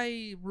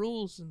 AI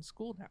rules in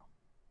school now.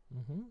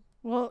 Mm-hmm.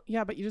 Well,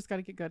 yeah, but you just got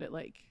to get good at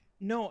like.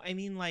 No, I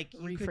mean like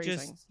you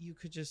Rephrasing.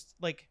 could just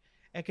like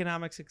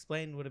economics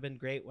explained would have been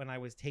great when I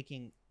was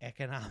taking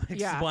economics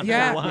Yeah.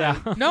 101.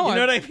 Yeah. No, you I-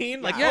 know what I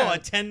mean? Like, Yeah. oh, a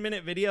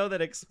 10-minute video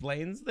that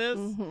explains this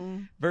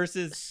Mhm.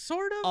 versus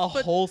sort of. a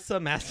but whole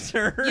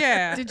semester.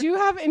 yeah. Did you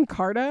have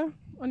Encarta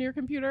on your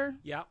computer?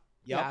 Yep.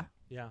 Yeah.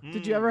 Yeah.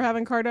 Did you ever have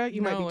Encarta?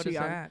 You no, might be what too is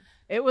young. that?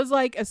 It was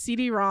like a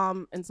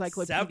CD-ROM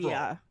encyclopedia.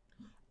 Several.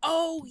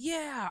 Oh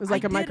yeah, It was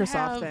like I a did Microsoft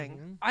have-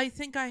 thing. I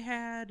think I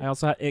had. I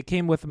also had, it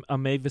came with a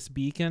Mavis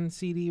Beacon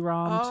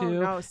CD-ROM Oh, too,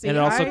 no, see, and it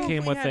also I- if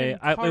came we with had it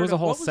was a Encarta,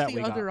 whole what was set the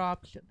we got. other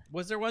option?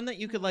 Was there one that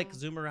you could like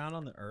zoom around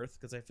on the Earth?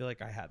 Because I feel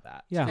like I had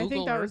that. Yeah. I think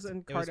Google that Earth? was It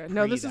was Encarta.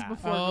 No, this is pre that.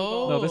 before Oh.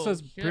 Google. No, this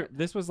was shit.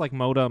 this was like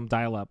modem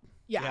dial-up.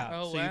 Yeah.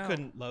 Oh, so wow. you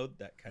couldn't load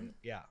that kind of.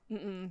 Yeah.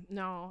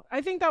 No, I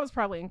think that was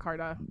probably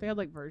Encarta. They had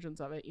like versions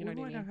of it. You know We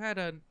what I might mean? have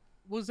had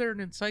was there an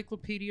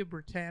Encyclopedia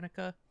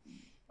Britannica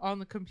on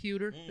the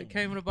computer that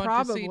came in a bunch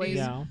Probably. of CDs?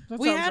 Yeah. That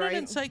We sounds had right. an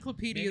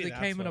encyclopedia Maybe that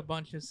came in a that's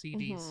bunch of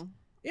CDs. Mhm.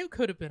 It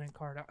could have been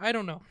Encarta. I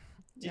don't know.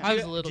 Did I you,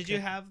 was a little Did you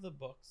kid. have the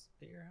books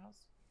at your house?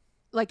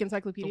 Like The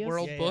encyclopedias.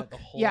 World Yeah, Book? the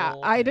Yeah,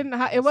 whole I thing. didn't have.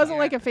 The It whole wasn't set.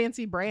 like a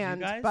fancy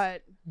brand, guys?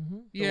 but Mm-hmm.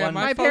 Yeah, one-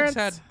 my My folks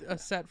parents- had a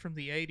set from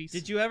the 80s.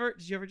 Did you ever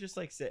just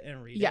like sit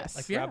and read Yes. it?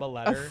 Like Yeah. grab a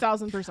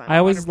 1,000%. I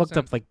always 100%. looked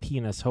up like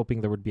penis,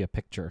 hoping there would be a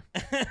picture.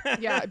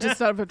 Yeah,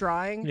 just out of a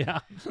drawing. Yeah.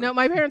 No,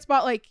 my parents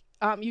bought like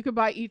you could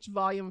buy each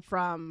volume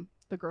from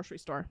the grocery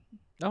store.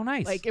 Oh,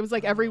 nice. Like it was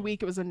like every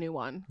week it was a new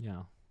one.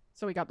 yeah.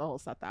 So we got the whole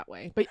set that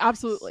way. But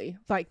absolutely,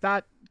 like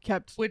that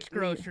kept Which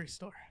grocery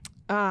store?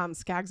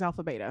 Skaggs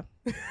Alpha Beta,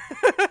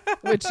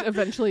 which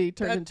eventually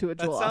turned That- into a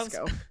that sounds-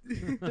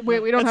 Jewel-Osco. Wait,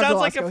 we don't That have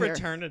sounds like a Jewel-Osco here.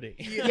 fraternity.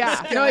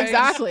 Yeah, no,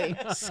 exactly.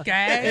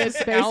 Skaggs,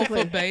 It's basically-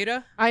 Alpha,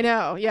 Beta. I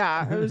know.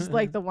 Yeah, it was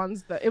like the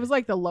ones that it was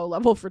like the low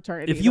level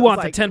fraternity. If that you was want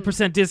like, the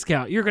 10%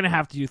 discount, you're gonna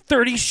have to do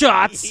 30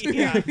 shots.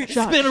 Yeah. Shots,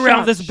 Spin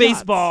around shots, this shots.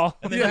 baseball.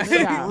 And then Yeah. it's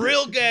Yeah.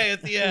 real gay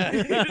at the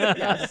end.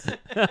 Yes.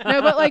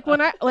 No, but like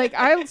when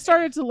I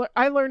started to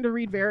I learned to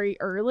read very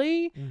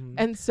early, Mhm.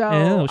 and so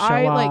Ew, show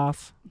I like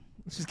off.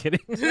 Just kidding.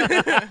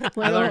 I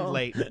learned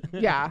late.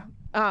 Yeah.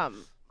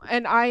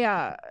 And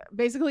I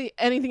basically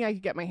anything I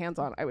could get my hands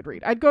on, I would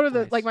read. I'd go to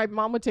the Nice. like my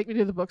mom would take me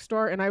to the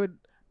bookstore, and I would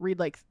read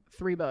like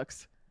 3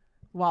 books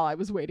while I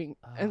was waiting,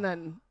 and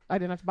then I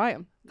didn't have to buy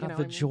them. You God, know the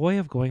what I mean? joy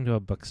of going to a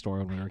bookstore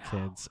when we were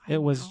kids. I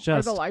It was know. Or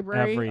just the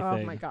library. everything.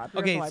 Oh my god. we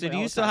were at the Okay, so library do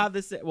all you the still time. have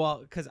this? Well,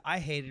 because I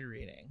hated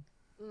reading,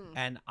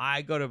 and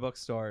I go to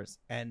bookstores,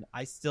 and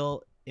I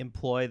still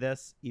employ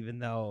this, even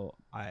though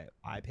I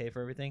pay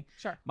for everything.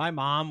 Sure. My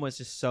mom was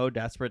just so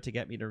desperate to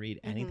get me to read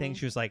anything. Mhm.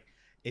 She was like,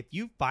 "If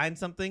you find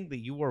something that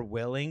you are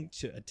willing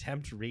to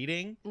attempt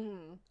reading,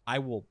 Mm. I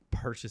will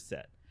purchase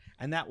it."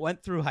 And that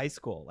went through high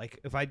school. Like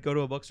if I'd go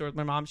to a bookstore with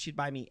my mom, she'd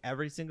buy me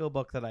every single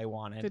book that I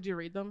wanted. Did you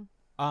read them?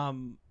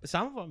 Some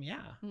of them,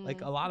 yeah.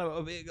 Like a lot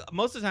of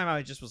most of the time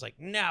I just was like,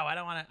 no, I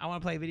don't want to. I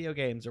want to play video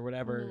games or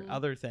whatever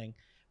other thing.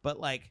 But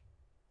like,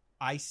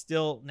 I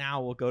still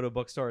now will go to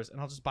bookstores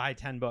and I'll just buy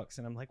 10 books,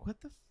 and I'm like, what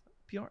the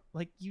Bjorn?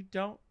 Like you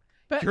don't.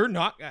 But you're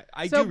not.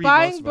 I so do read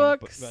buying most of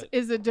books them, but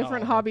is a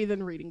different hobby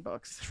than reading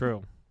books.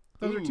 True.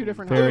 Those are two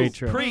different very hobbies.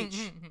 true.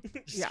 Preach.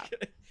 Yeah.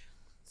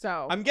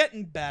 So I'm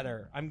getting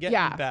better. I'm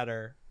getting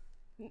better.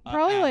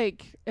 Probably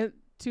like in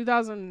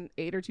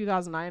 2008 or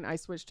 2009, I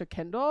switched to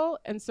Kindle,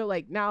 and so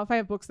like now if I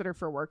have books that are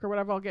for work or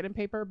whatever, I'll get in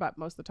paper. But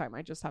most of the time,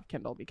 I just have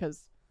Kindle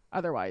because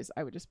otherwise,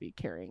 I would just be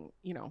carrying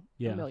a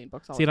million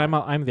books. All See, the and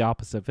time. I'm the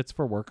opposite. If it's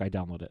for work, I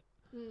download it.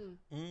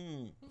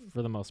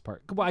 For the most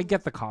part. Well, I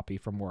get the copy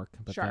from work,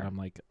 but then I'm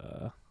like,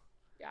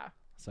 yeah.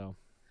 So.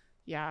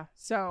 Yeah.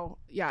 So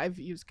yeah, I've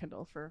used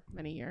Kindle for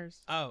many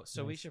years. Oh,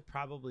 so we should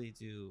probably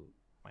do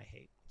my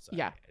hate. Sorry,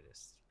 Yeah.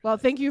 Well,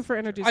 thank you for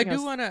introducing I do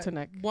us want to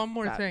Nick. One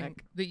more thing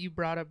Nick. that you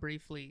brought up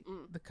briefly: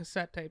 the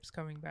cassette tapes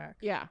coming back.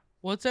 Yeah.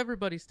 What's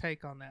everybody's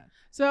take on that?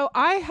 So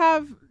I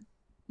have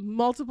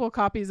multiple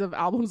copies of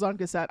albums on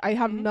cassette. I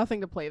have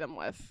nothing to play them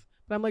with,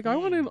 but I'm like, I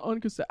want it on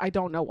cassette. I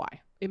don't know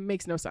why. It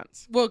makes no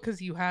sense. Well,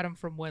 because you had them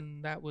from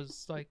when that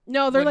was like.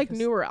 No, they're when like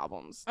newer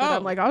albums. But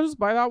I'm Oh. like, I'll just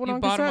buy that one You on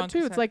bought 'em cassette on too.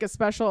 It's cassette. like a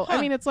special. I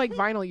Huh. mean, it's like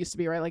vinyl used to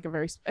be, right? Like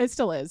it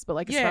still is, but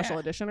like a Yeah. special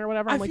edition or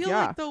whatever. I I'm like, feel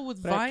yeah. like though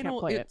with but I can't vinyl,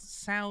 play it it.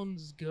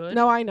 sounds good.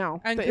 No, I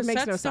know. And But it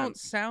makes no cassettes don't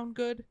sense. sound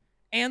good,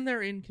 and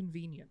they're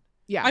inconvenient.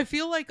 Yeah. I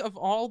feel like of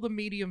all the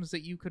mediums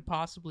that you could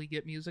possibly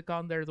get music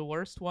on, they're the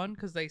worst one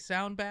because they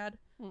sound bad,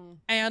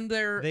 and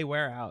They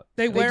wear out.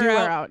 they do wear wear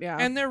out, out, yeah.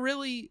 and they're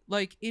really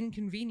like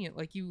inconvenient.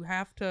 Like you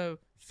have to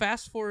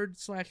fast forward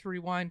 /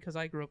 rewind because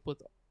I grew up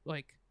with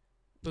like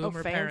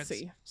boomer parents,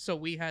 fancy. so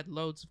we had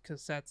loads of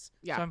cassettes.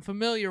 Yeah. So I'm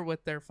familiar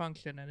with their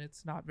function, and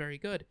it's not very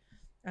good.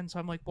 And so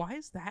I'm like, why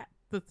is that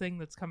the thing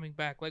that's coming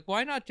back? Like,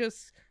 why not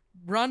just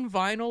run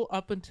vinyl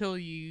up until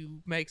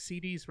you make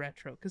CDs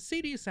retro? Because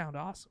CDs sound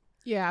awesome.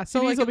 Yeah.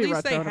 So CDs like will at be least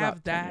retro they in have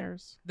about 10 that.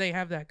 years. They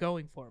have that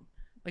going for them.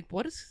 Like,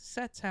 what does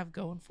cassettes have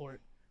going for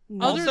it?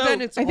 No. Other Also,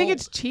 than it's I think old.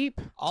 it's cheap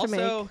to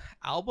Also, make.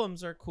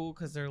 albums are cool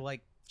because they're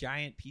like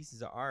giant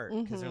pieces of art.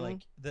 Because they're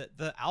like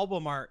the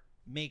album art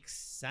makes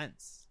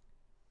sense.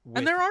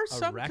 And there are with a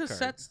some record.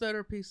 cassettes that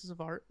are pieces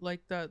of art,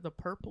 like the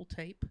purple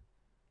tape.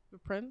 The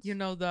Prince. You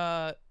know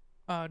the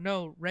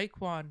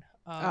Raekwon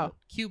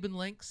Cuban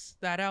Links.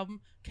 That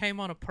album came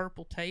on a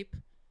purple tape.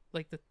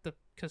 Like the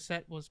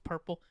cassette was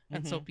purple,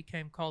 and so it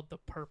became called the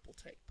purple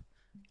tape.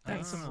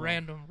 That's some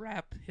random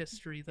rap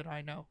history that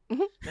I know.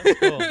 That's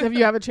cool. If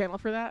you have a channel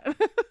for that,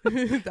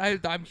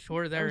 I'm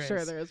sure there is. I'm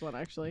sure there is one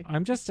actually.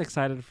 I'm just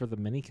excited for the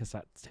mini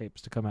cassette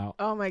tapes to come out.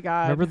 Oh my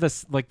god! Remember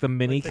this, like the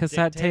mini Like the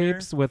cassette Dictator?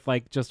 tapes with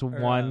like just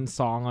one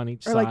song on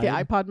each Or side? like the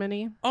iPod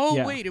Mini. Oh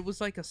Yeah. wait, it was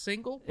like a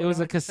single. It was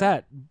a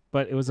cassette,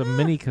 but it was a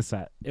mini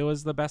cassette. It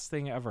was the best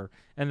thing ever.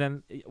 And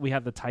then we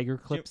had the Tiger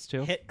clips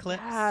too. Hit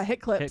clips. Ah,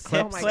 hit clips. Hit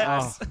Oh clips. my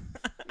god! Clips.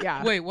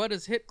 Yeah. Wait, what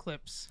is hit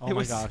clips? Oh It my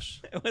was-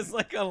 gosh. It was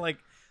like a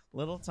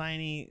little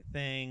tiny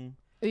thing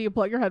You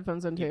plug your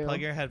headphones into. you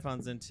plug your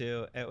headphones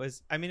into. It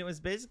was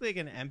basically like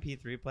an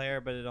MP3 player,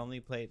 but it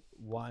only played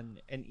one,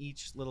 and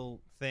each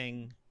little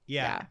thing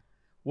Yeah.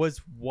 was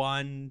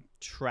one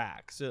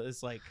track. So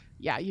it's like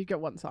Yeah, you get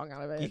one song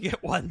out of you it.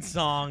 get one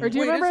song. Or do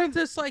you Wait, remember? isn't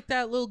this like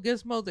that little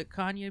gizmo that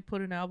Kanye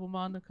put an album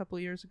on a couple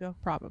of years ago?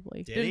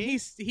 Probably. Did he?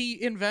 He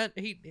didn't invent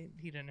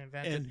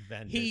it.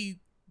 Invented. He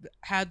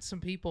had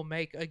some people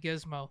make a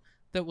gizmo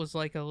that was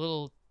like a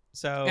little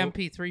So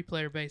MP3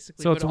 player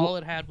basically, So but it's a- all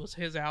it had was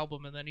his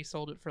album, and then he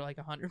sold it for like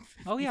 $150.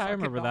 Oh, yeah, I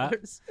remember that.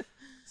 $150.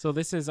 So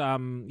this is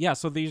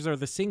so these are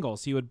the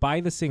singles. So you would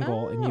buy the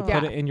single and you Oh.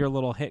 put Yeah. it in your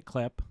little hit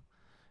clip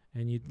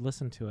and you'd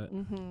listen to it.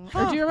 Mm-hmm.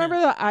 Or do you remember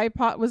the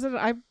iPod? Was it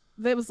an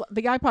That was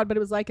the iPod, but it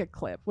was like a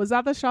clip. Was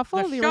that the shuffle?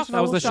 The original shuffle.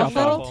 That was the shuffle?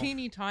 shuffle. Little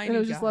teeny tiny. And it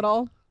was just guy.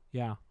 little.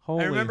 Yeah. I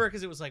Holy. remember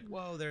because it was like,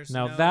 whoa, there's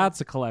Now no...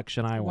 that's a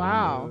collection I want.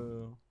 Wow.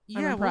 Ooh.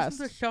 Yeah, impressed.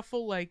 wasn't the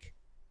shuffle like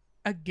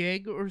a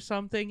gig or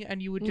something?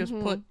 And you would just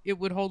put it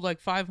would hold like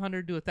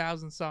 500 to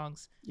 1,000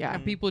 songs. Yeah.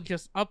 And people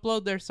just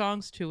upload their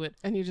songs to it,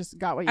 And you just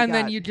got what you and got.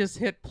 then you just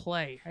hit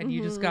play, and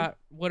you just Mhm. got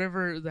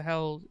whatever the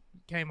hell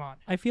came on.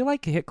 I feel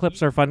like hit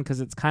clips are fun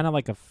because it's kind of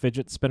like a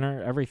fidget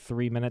spinner. Every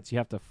 3 minutes you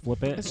have to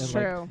flip it It's and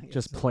true. like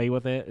just play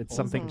with it. It's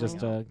something just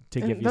to And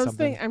give you those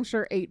something. things, I'm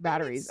sure, 8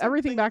 batteries. It's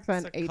Everything back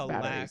then, something 8 to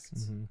batteries.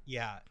 collect. Mhm.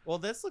 Yeah. Well,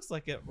 this looks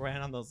like it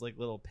ran on those like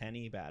little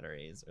penny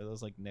batteries or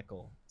those like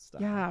nickel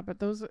stuff. Yeah, but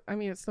those, I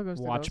mean, it still goes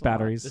through Watch those a lot.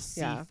 batteries. The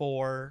Yeah.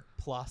 C4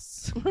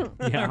 plus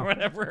Yeah. or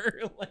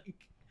whatever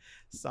like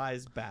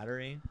size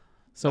battery.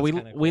 So That's we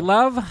kinda we cool.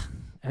 love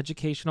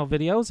educational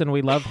videos and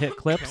we love hit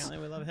clips. Apparently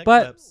we love hit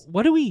But clips.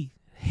 what do we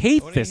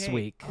hate What do you this hate?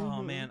 week? Oh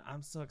Mhm. man,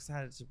 I'm so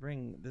excited to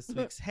bring this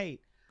week's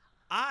hate.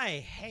 I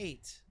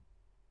hate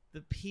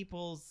the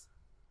people's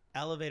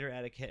elevator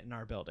etiquette in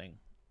our building.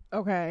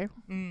 Okay.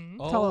 Mm.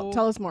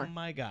 Tell us more. Oh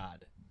my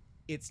god.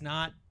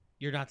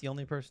 You're not the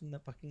only person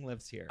that fucking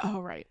lives here.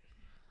 Oh, right.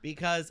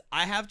 Because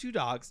I have 2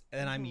 dogs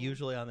and I'm Mhm.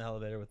 usually on the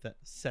elevator with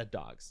said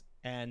dogs.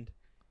 and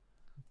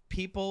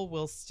people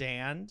will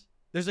stand.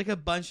 There's a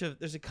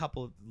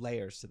couple of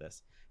layers to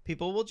this.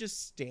 People will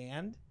just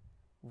stand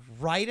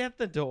right at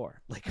the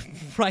door, like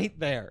right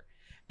there.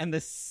 And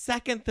the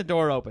second the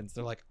door opens,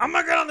 they're like, I'm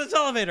gonna get on this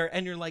elevator.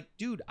 And you're like,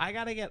 dude, I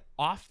gotta get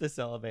off this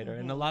elevator.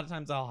 And a lot of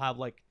times I'll have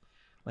like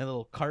my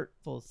little cart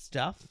full of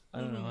stuff. I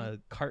don't know,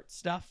 cart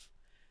stuff.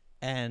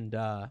 And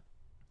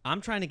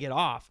I'm trying to get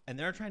off and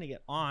they're trying to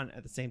get on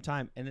at the same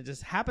time. And it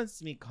just happens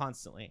to me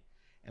constantly.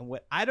 And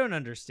what I don't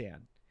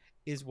understand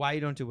is why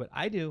you don't do what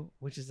I do,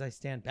 which is I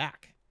stand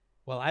back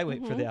while I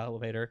wait for the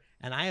elevator.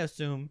 And I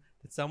assume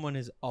that someone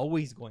is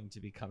always going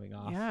to be coming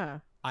off. Yeah.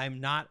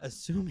 I'm not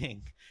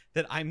assuming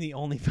that I'm the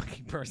only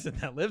fucking person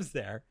that lives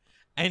there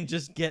and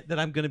just that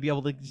I'm going to be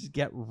able to just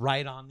get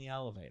right on the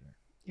elevator.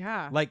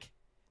 Yeah. Like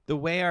the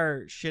way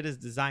our shit is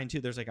designed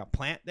too, there's like a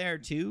plant there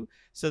too.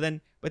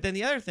 But then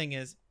the other thing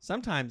is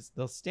sometimes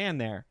they'll stand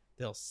there,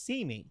 they'll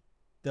see me,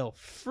 they'll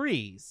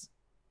freeze.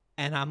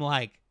 And I'm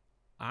like,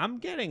 I'm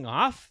getting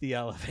off the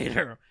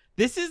elevator.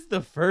 This is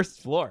the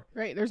first floor.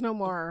 Right. There's no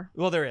more.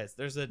 Well, there is.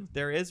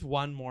 There is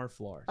one more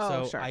floor.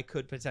 Oh, so sure. I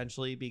could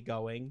potentially be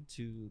going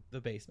to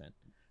the basement.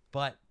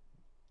 But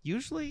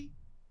usually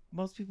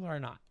most people are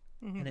not.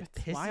 And it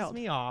It's pisses wild.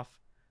 me off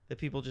that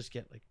people just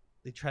get like,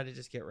 they try to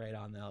just get right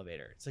on the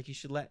elevator. It's like you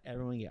should let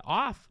everyone get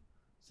off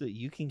so that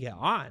you can get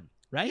on,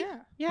 right? Yeah.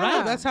 Yeah.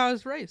 Right. That's how I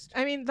was raised.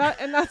 I mean,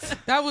 that's.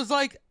 That was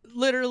like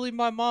literally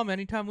my mom.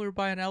 Anytime we were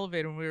by an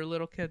elevator when we were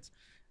little kids,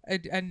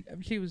 and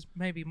she was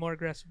maybe more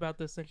aggressive about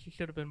this than she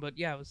should have been. But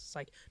yeah, it was just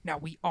like, now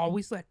we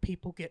always let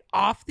people get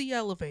off the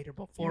elevator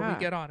before we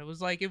get on. It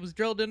was like it was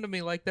drilled into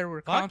me like there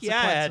were Fuck yeah,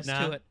 consequences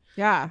Edna. to it.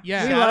 Yeah.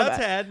 Yeah. We Shout love out it.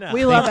 to Edna.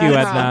 We love Thank you,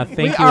 Edna. Edna. Thank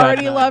we you,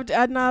 already Edna. loved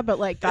Edna, but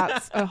like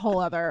that's a whole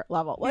other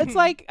level. Well, it's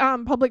like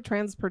public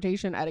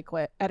transportation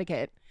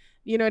etiquette.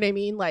 You know what I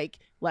mean? Like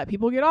let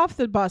people get off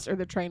the bus or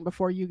the train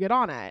before you get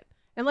on it.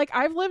 And like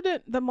I've lived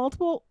in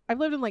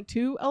like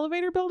 2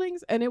 elevator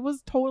buildings, and it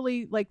was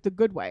totally like the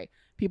good way.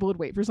 People would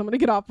wait for someone to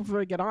get off before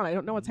they get on. I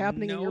don't know what's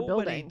happening in your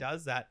building. Nobody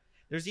does that.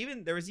 There was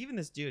even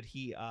this dude.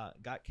 He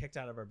got kicked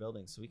out of our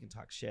building, so we can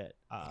talk shit.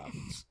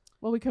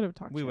 Well, we could have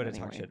talked. We would have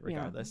anyway. talked shit Yeah.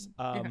 regardless.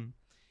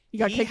 You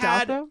got kicked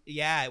out though?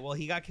 Yeah, well,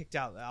 he got kicked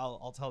out.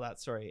 I'll tell that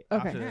story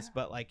Okay. after this.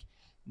 But like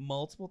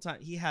multiple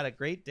times, he had a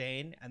Great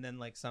Dane and then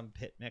like some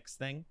pit mix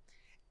thing,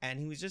 and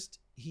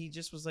he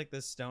just was like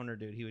this stoner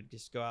dude. He would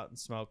just go out and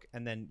smoke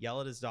and then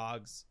yell at his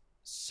dogs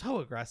so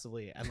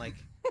aggressively and like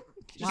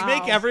just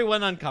make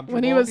everyone uncomfortable.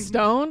 When he was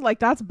stoned, like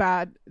that's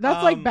bad.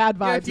 That's like bad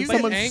Yeah, vibes. if you If get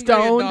someone's angry at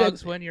stoned,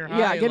 dogs when you're high,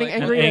 yeah, getting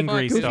like, angry An at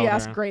angry a goofy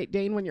ass stoner. Great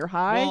Dane when you're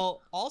high.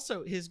 Well,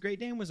 also his Great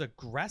Dane was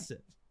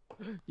aggressive.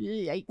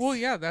 Yikes. Well,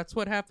 yeah, that's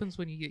what happens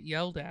when you get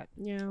yelled at.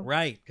 Yeah.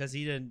 Right, because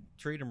he didn't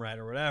treat him right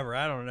or whatever.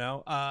 I don't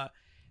know.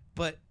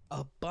 But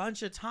a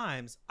bunch of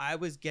times I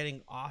was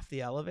getting off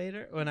the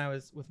elevator when I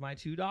was with my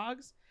 2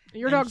 dogs.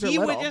 Your and dogs are he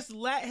little. would just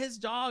let his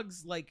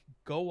dogs like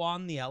go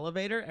on the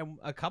elevator, and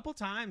a couple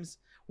times,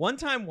 one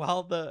time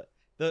while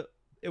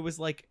it was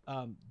like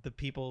the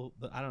people,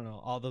 I don't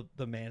know, all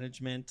the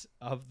management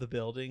of the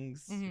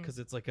buildings, because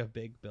it's like a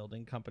big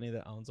building company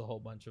that owns a whole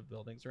bunch of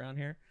buildings around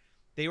here.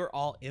 They were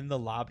all in the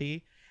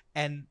lobby,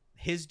 and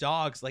his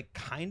dogs like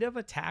kind of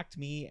attacked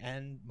me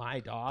and my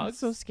dogs. That's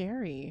so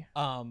scary.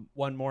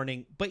 One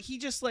morning, but he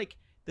just like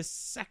the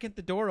second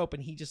the door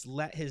opened, he just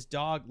let his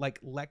dog like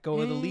let go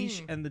of the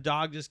leash, and the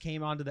dog just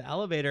came onto the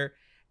elevator,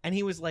 and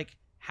he was like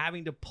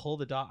having to pull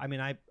the dog. I mean,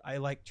 I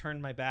like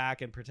turned my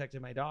back and protected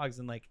my dogs,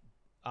 and like,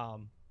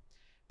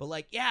 but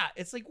like, yeah,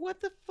 it's like, what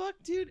the fuck,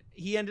 dude?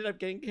 He ended up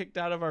getting kicked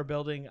out of our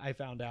building. I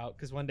found out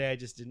because one day I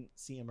just didn't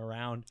see him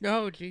around.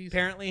 Oh, jeez.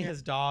 Apparently,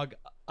 his dog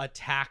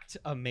attacked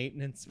a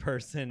maintenance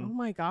person. Oh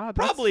my god.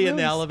 Probably that's in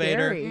the really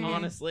elevator, scary.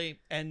 honestly.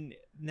 And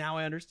now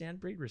I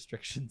understand breed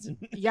restrictions.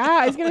 Yeah,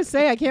 I was gonna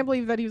say I can't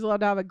believe that he was allowed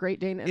to have a Great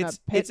Dane in a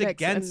pit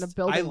mix in the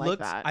building like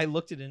that. I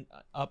looked it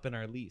up in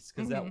our lease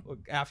because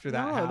after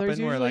that No, happened, there's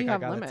where usually like I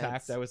have got limits.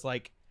 attacked, I was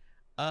like,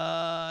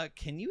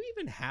 can you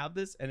even have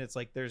this? And it's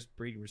like there's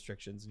breed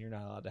restrictions, and you're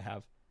not allowed to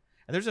have.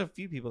 And there's a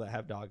few people that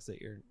have dogs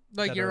that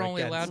You're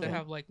only against allowed to it.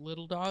 have like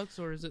little dogs,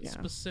 or is it Yeah.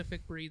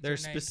 specific breeds?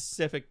 There's or names?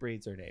 specific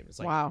breeds or names.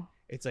 Like, wow.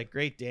 It's like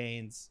Great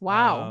Danes.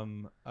 Wow.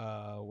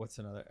 What's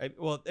another?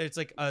 Well, it's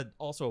like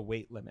also a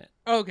weight limit.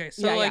 Okay,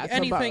 so Yeah, like yeah, so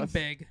anything both.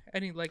 big,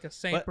 any like a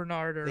Saint But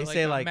Bernard or They like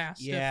say a like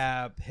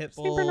Mastiff. pit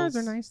bulls. St. Bernards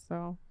are nice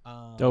though.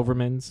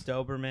 Dobermans.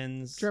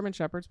 Dobermans. German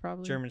Shepherds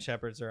probably. German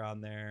Shepherds are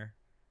on there.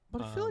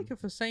 But I feel like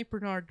if a Saint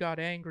Bernard got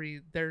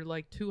angry, they're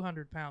like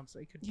 200 pounds.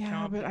 They could Yeah,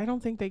 chomp but you. I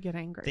don't think they get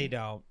angry. They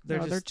don't. They're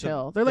They're just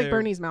chill. They're like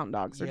Bernese Mountain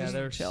Dogs. They're just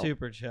they're chill.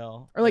 super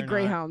chill. Or like They're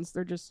not- greyhounds.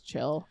 They're just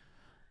chill.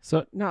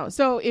 So No.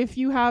 So if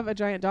you have a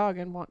giant dog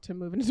and want to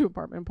move into an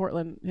apartment in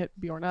Portland, hit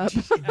Bjorn up.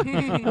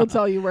 He'll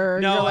tell you where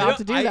you're No, I allowed don't,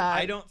 to do I, that.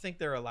 I don't think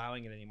they're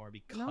allowing it anymore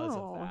because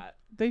No. of that.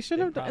 They should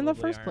They have in the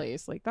probably first aren't.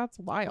 place. Like that's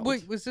wild.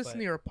 Wait, was this But-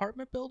 in your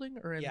apartment building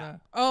or in Yeah. the?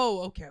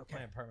 Oh, okay.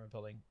 My apartment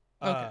building.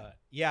 Okay.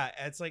 Yeah,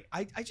 it's like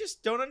I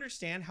just don't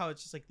understand how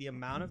it's just like the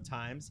amount of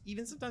times,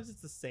 even sometimes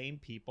it's the same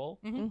people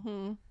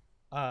Mm-hmm.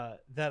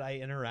 that I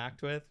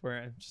interact with,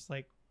 where I'm just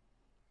like,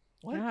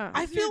 What? Yeah.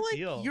 I feel like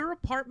deal? your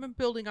apartment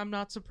building, I'm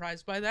not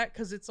surprised by that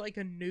because it's like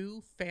a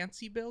new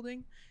fancy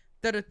building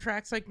that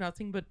attracts like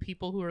nothing but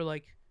people who are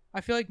like, I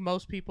feel like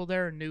most people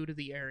there are new to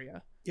the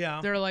area. Yeah.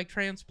 They're like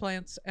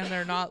transplants and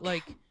they're not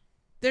like,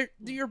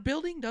 your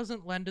building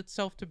doesn't lend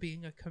itself to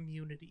being a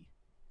community.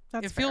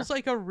 That's It feels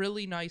like a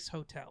really nice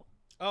hotel.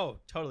 Oh,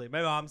 totally.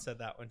 My mom said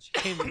that when she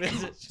came to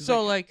visit. She's So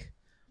sorry. like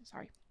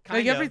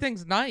kind of.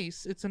 everything's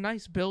nice. It's a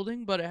nice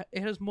building, but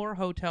it has more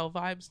hotel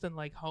vibes than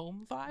like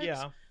home vibes.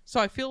 Yeah. So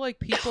I feel like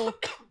people,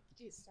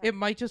 it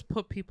might just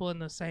put people in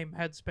the same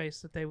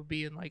headspace that they would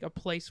be in like a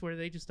place where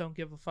they just don't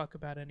give a fuck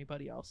about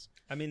anybody else.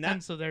 I mean,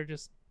 And so they're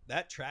just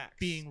that tracks.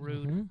 being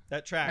rude Mhm.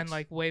 That tracks. and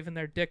like waving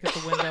their dick at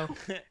the window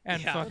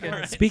and Yeah, fucking.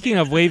 right. Speaking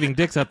of waving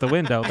dicks out the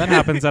window, that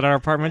happens at our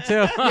apartment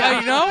too. Yeah,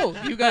 you know,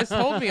 you guys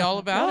told me all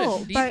about No,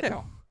 it in but-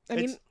 detail. I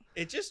mean,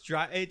 it just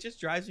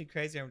drives me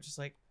crazy. I'm just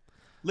like,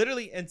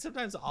 literally, and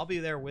sometimes I'll be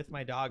there with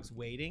my dogs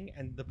waiting,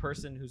 and the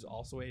person who's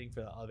also waiting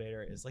for the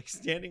elevator is like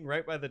standing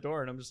right by the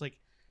door, and I'm just like,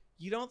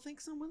 you don't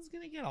think someone's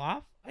gonna get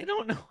off? I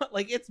don't know.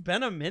 Like, it's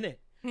been a minute.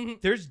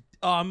 There's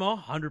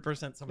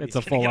 100% somebody's It's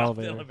a gonna full get off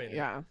elevator. the elevator.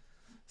 yeah.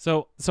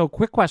 So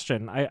quick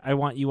question. I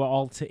want you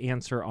all to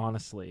answer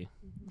honestly.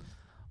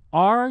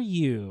 Are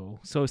you,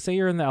 so say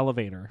you're in the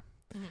elevator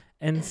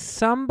and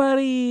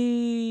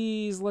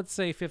somebody's, let's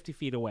say 50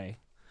 feet away,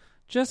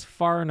 just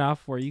far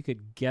enough where you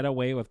could get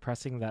away with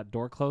pressing that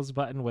door close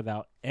button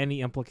without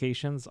any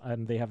implications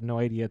and they have no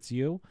idea it's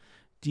you.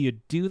 Do you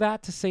do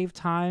that to save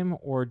time,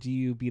 or do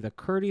you be the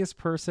courteous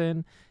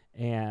person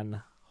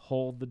and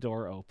hold the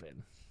door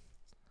open?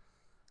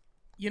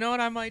 You know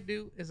what I might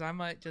do is I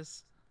might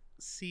just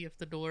see if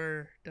the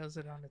door does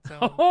it on its own.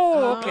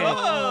 Oh, okay.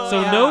 Oh,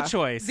 So yeah. no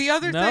choice. The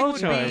other no thing would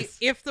choice.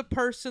 be if the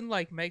person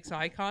like makes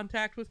eye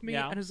contact with me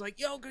Yeah. and is like,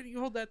 "Yo, could you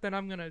hold that?" Then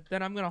I'm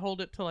gonna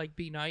hold it to like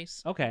be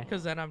nice. Okay.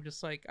 Because then I'm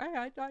just like,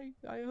 I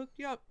hooked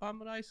you up.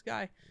 I'm a nice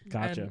guy.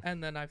 Gotcha.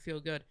 And then I feel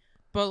good.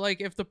 But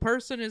like, if the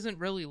person isn't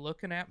really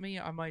looking at me,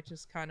 I might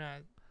just kind of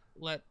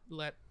let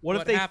What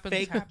if they happens,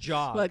 fake happens.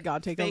 jog? Let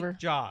God take fake over.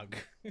 jog.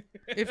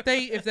 If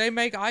they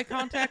make eye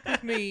contact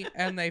with me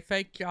and they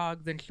fake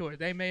jog, then sure,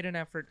 they made an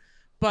effort.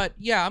 But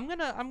yeah, I'm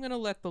gonna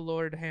let the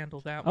Lord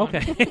handle that one.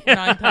 Okay.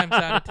 9 times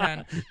out of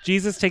 10.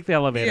 Jesus, take the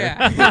elevator.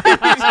 Yeah.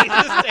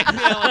 Jesus, take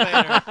the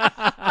elevator.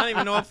 I don't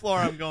even know what floor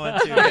I'm going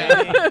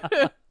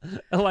to. Baby.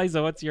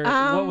 Eliza, what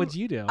Um, would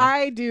you do?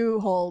 I do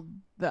hold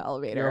the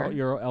elevator.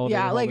 Your elevator.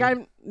 Yeah, like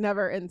holder? I'm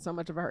never in so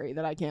much of a hurry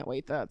that I can't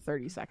wait the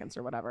 30 seconds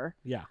or whatever.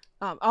 Yeah.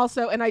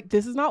 Also, and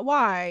this is not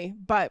why,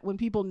 but when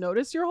people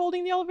notice you're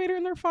holding the elevator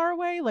and they're far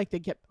away, like they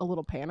get a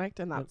little panicked,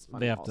 and that's They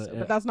funny have also. to-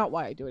 But that's not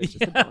why I do it. It's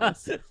just a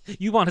bonus.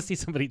 You want to see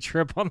somebody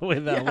trip on the way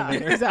to the Yeah,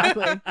 elevator.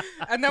 exactly.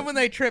 And then when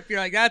they trip, you're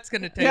like, that's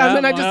gonna take. Yeah, and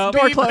then I well,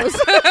 just door close.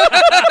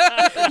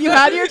 You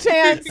had your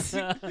chance.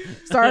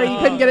 Sorry, you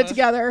couldn't get it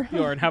together.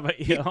 Bjorn, how about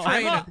you?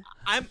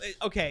 I'm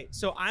okay.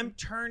 So I'm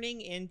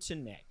turning into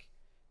Nick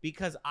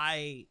because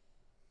I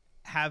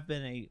have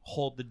been a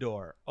hold the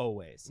door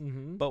always.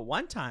 Mhm. But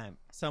one time,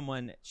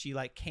 she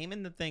like came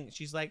in the thing.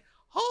 She's like,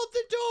 hold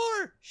the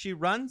door. She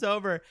runs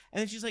over and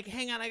then she's like,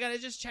 hang on, I gotta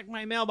just check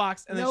my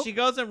mailbox. And then Nope. she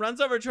goes and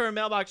runs over to her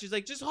mailbox. She's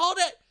like, just hold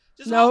it.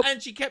 Just Nope. hold.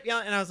 And she kept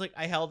yelling. And I was like,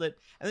 I held it.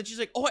 And then she's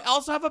like, oh, I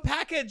also have a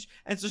package.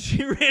 And so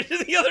she ran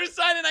to the other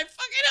side and I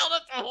fucking held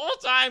it the whole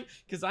time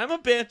because I'm a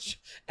bitch.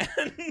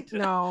 And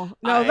No,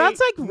 I that's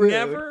like rude.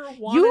 Never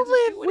wanted You to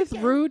live do it with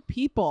again. rude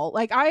people.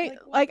 Like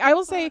I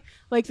will say,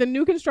 like the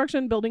new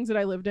construction buildings that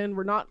I lived in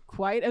were not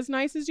quite as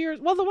nice as yours.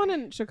 Well, the one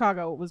in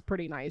Chicago was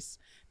pretty nice.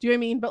 Do you know what I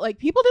mean? But like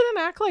people didn't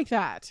act like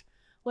that.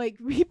 Like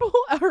people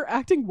are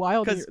acting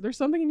wild. 'Cause There's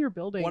something in your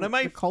building. One of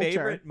my the culture.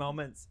 favorite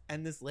moments,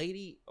 and this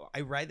lady,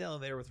 I ride the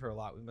elevator with her a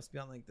lot. We must be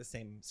on like the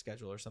same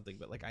schedule or something.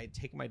 But like I had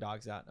taken my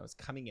dogs out and I was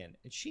coming in,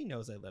 and she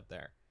knows I live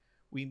there.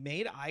 We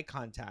made eye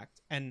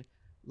contact, and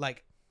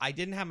like I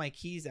didn't have my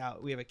keys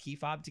out. We have a key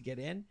fob to get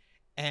in,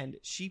 and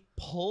she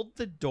pulled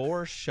the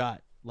door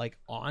shut like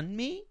on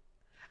me,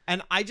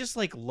 and I just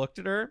like looked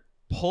at her,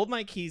 pulled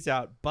my keys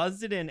out,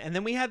 buzzed it in, and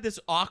then we had this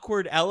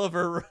awkward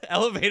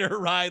elevator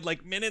ride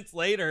like minutes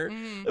later.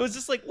 Mm. It was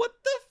just like, what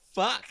the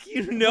fuck?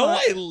 You know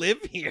I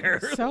live here.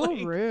 So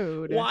Like,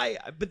 rude. why?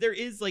 But there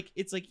is like,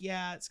 it's like,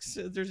 yeah,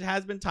 there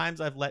has been times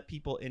I've let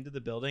people into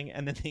the building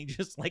and then they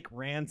just like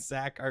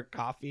ransack our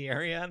coffee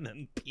area and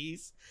then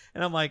peace.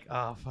 And I'm like,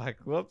 oh fuck,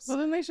 whoops. Well,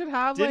 then they should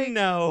have Didn't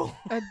know.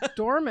 a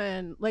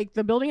doorman. Like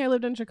the building I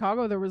lived in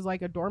Chicago, there was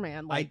like a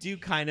doorman. I Like, do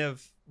kind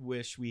of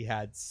wish we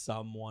had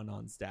someone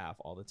on staff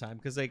all the time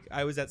because like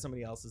I was at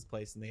somebody else's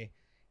place and they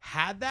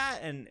had that,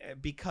 and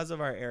because of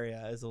our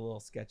area is a little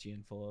sketchy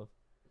and full of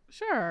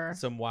sure.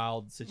 some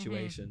wild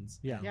situations.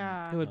 Yeah.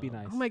 Yeah. It would be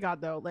nice. Oh my god,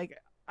 though. Like,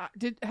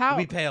 how?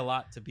 We pay a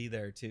lot to be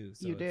there too.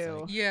 So You it's do.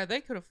 like- Yeah, they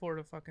could afford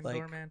a fucking Like,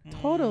 doorman.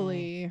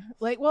 Totally.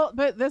 Like, well,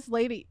 but this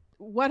lady,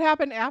 what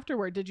happened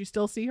afterward? Did you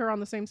still see her on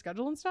the same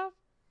schedule and stuff?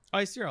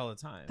 I see her all the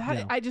time.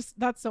 That Yeah.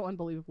 that's so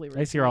unbelievably rude.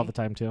 I see her all the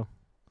time too.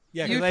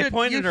 Yeah, You because I should-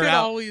 pointed you her should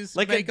out. always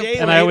like a make day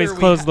And I always later,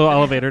 close the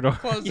elevator door.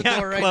 Close the Yeah,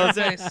 door right close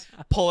in her it. face.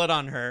 Pull it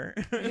on her.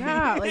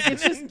 Yeah, like,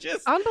 it's just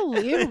just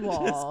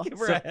unbelievable. Just give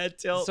her a head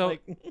tilt. So-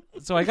 like,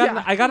 So I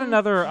got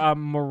another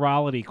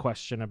morality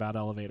question about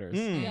elevators.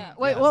 Yeah.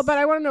 Wait, well, but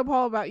I want to know,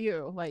 Paul, about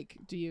you. Like,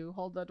 do you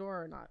hold the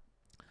door or not?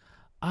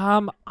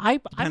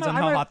 Depends on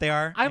how hot they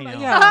are.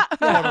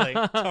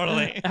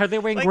 Totally. Are they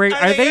wearing Like, gray? are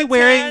Are they they a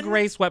wearing 10?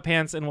 gray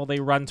sweatpants? And will they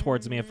run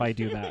towards me if I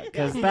do that?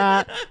 Because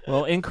that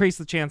will increase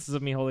the chances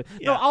of me holding.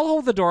 Yeah. No, I'll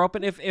hold the door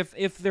open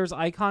if there's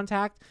eye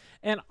contact,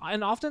 and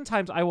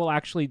oftentimes I will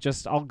actually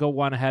I'll go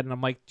one ahead and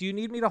I'm like, do you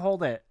need me to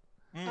hold it?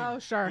 Oh,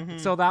 sure.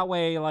 So that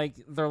way, like,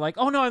 they're like,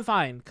 oh no, I'm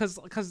fine.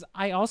 Because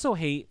I also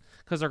hate.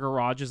 Because our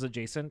garage is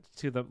adjacent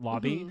to the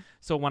lobby,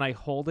 so when I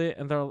hold it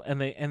and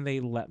they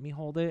let me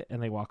hold it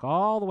and they walk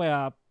all the way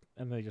up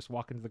and they just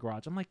walk into the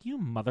garage, I'm like, you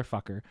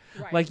motherfucker!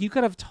 Right. Like you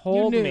could have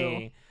told You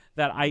me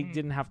that I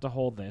didn't have to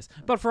hold this,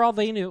 but for all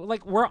they knew,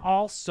 like we're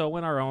all so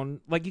in our own.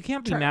 Like you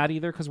can't be mad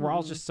either because we're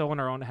all just so in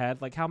our own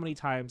head. Like how many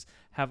times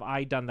have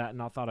I done that and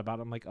not thought about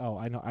it? I'm like, oh,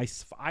 I know, I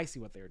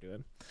see what they were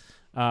doing.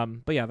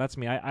 But yeah, that's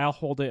me. I'll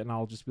hold it and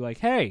I'll just be like,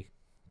 hey.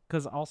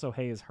 Because also,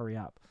 hey is hurry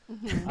up.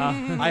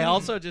 I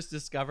also just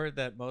discovered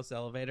that most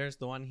elevators,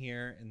 the one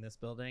here in this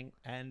building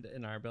and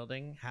in our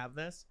building, have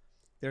this.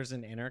 There's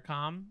an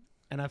intercom,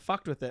 and I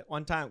fucked with it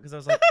one time because I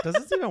was like, does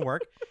this even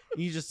work?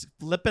 You just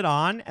flip it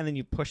on, and then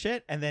you push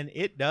it, and then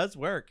it does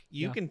work.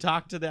 You can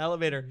talk to the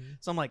elevator.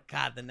 So I'm like,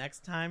 God, the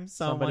next time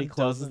Somebody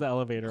closes the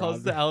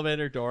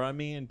elevator door on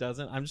me and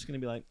doesn't, I'm just going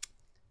to be like,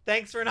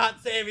 thanks for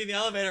not saving the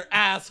elevator,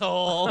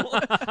 asshole.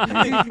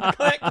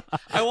 Click.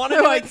 I want to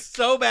do it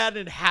so bad.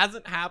 It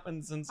hasn't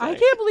happened since. I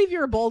can't believe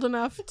you're bold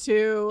enough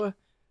to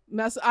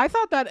mess. I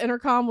thought that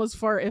intercom was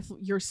for if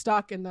you're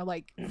stuck and the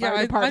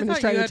fire department is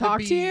trying to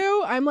talk to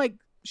you. I'm like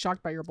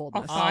shocked by your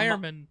boldness. A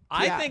fireman.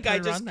 I think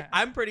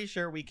I'm pretty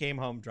sure we came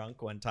home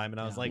drunk one time and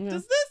I was like,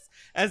 does this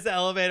as the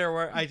elevator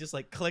where I just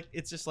like click,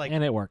 it's just like,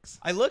 and it works.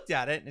 I looked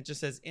at it and it just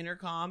says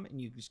intercom and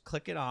you just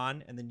click it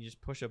on and then you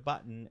just push a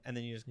button and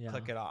then you just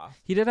click it off.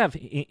 He did have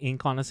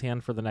ink on his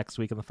hand for the next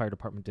week and the fire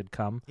department did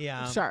come.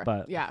 Yeah. Sure.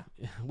 But yeah,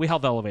 we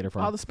held the elevator for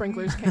him. all the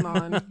sprinklers came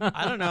on.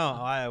 I don't know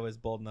why I was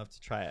bold enough to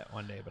try it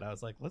one day, but I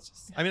was like, let's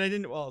just, I mean, I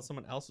didn't, well,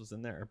 someone else was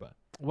in there, but.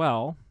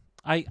 Well,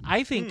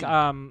 I think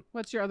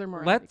what's your other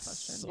morality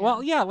question?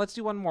 Well, let's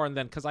do one more and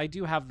then because I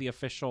do have the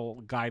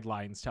official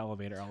guidelines to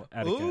elevator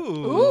etiquette.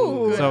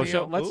 Ooh.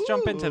 So let's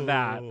jump into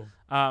that.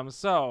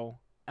 So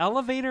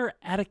elevator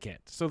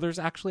etiquette. So there's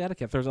actually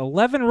etiquette. There's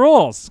 11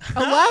 rules.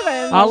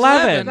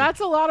 11. That's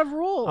a lot of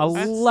rules.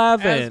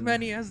 11. As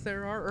many as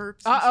there are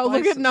herbs.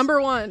 Look at number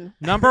 1.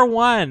 Number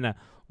 1.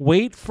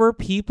 Wait for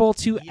people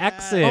to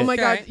exit. Oh my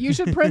God! You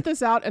should print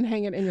this out and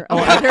hang it in your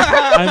elevator.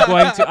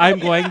 I'm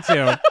going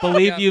to.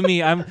 Believe you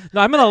me. I'm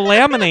gonna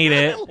laminate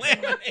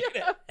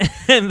it.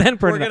 And then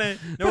print it.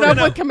 Put up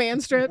with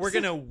command strips. We're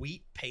gonna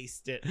wheat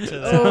paste it to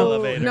the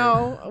elevator.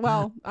 No,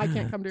 well, I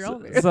can't come to your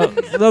elevator. So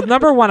the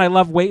number 1, I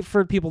love wait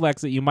for people to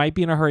exit. You might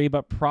be in a hurry,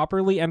 but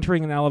properly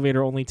entering an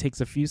elevator only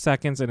takes a few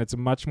seconds, and it's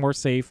much more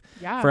safe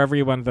for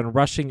everyone than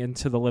rushing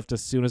into the lift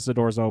as soon as the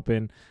doors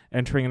open.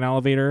 Entering an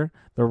elevator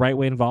the right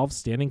way involves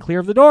standing clear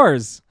of the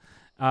doors.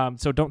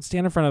 So don't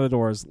stand in front of the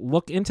doors.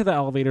 Look into the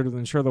elevator to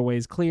ensure the way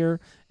is clear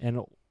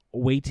and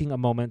waiting a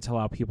moment to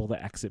allow people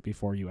to exit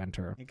before you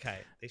enter. Okay.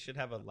 They should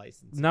have a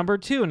license. Number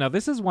 2. Now,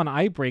 this is one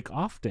I break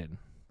often.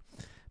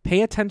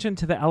 Pay attention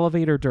to the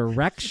elevator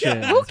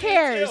directions. Who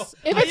cares?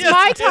 If it's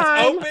my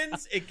time,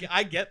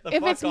 I get the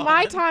if it's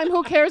my time,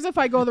 who cares if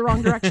I go the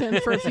wrong direction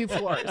for a few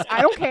floors?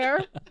 I don't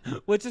care.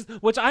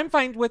 Which I'm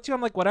fine with too. I'm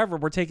like, whatever.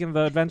 We're taking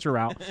the adventure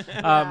route.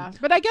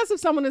 But I guess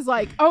if someone is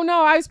like, oh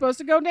no, I was supposed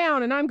to go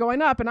down and I'm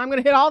going up and I'm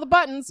going to hit all the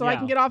buttons so I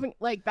can get off. And,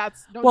 like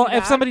that's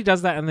if somebody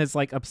does that and is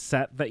like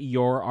upset that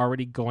you're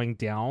already going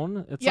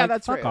down, it's like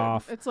that's fuck rude.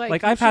 Off. It's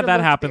like I've had that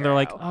happen. They're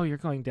like, oh, you're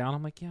going down.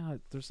 I'm like, yeah,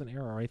 there's an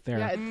arrow right there.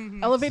 Yeah,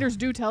 elevators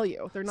do tell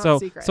you. They're not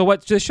secret. So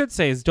what this should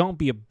say is don't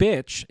be a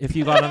bitch if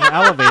you got on the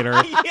elevator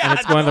and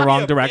it's going the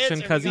wrong direction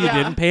because you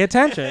didn't pay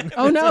attention.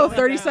 Oh no,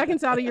 30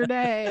 seconds out of your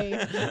day.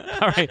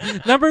 All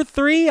right. Number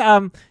 3,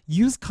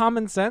 use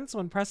common sense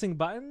when pressing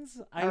buttons.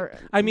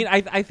 I mean,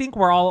 I think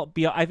we're all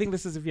I think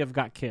this is if you've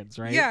got kids,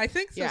 right? Yeah, I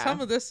think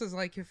some of this is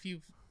like if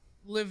you've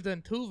lived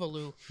in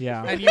Tuvalu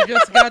and you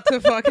just got to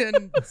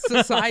fucking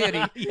society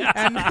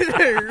and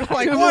they're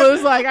like,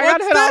 Tuvalu's like, I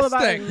gotta hit all the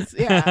buttons.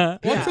 Yeah.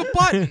 What's a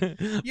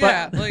button?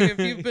 Yeah, like if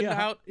you've been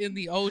out in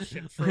the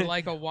ocean for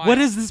like a while. What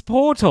is this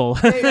portal?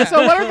 So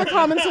what are the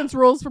common sense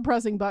rules for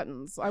pressing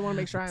buttons? I want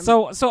to make sure I'm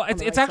So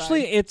it's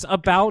actually it's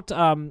about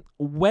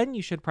when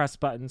you should press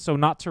buttons, so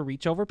not to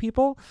reach over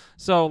people.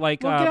 So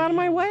like get out of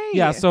my way.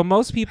 Yeah, so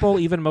most people,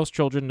 even most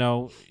children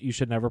know you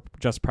should never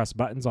just press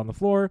buttons on the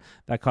floor.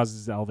 That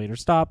causes the elevator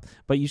to stop.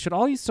 But you should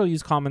always still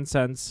use common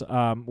sense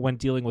when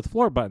dealing with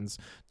floor buttons.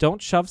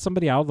 Don't shove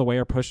somebody out of the way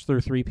or push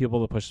through 3 people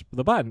to push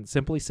the button.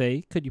 Simply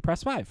say, could you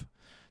press 5?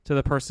 To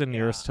the person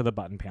nearest to the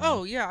button panel.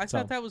 Oh, yeah. I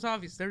thought that was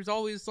obvious. There's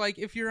always, like,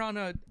 if you're on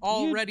a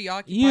already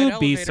occupied you'd elevator,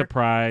 be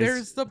surprised.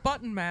 There's the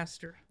button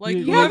master. Like,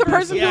 the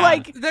person who,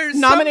 like, there's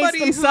nominates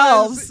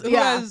themselves. Who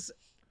has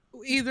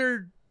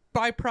either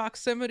by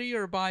proximity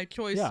or by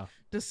choice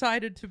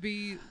decided to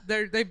be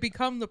they've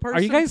become the person.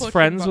 Are you guys pushing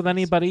friends with buttons.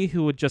 anybody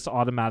who would just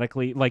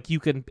automatically, like, you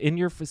can in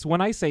your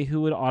when I say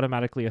who would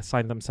automatically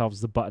assign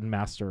themselves the button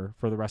master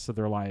for the rest of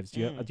their lives? Do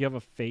you have a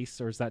face,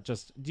 or is that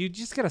just do you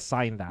just get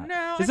assigned that?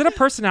 No, Is it a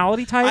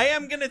personality type? I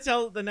am gonna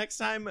tell the next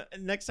time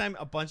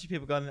a bunch of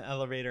people go in the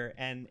elevator,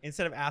 and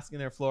instead of asking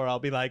their floor, I'll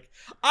be like,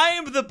 I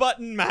am the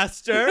button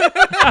master.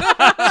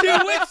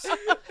 To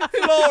which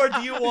floor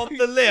do you want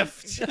the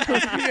lift?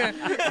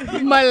 Yeah.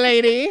 My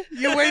lady.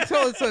 You wait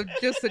till it's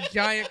just a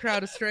giant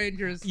crowd of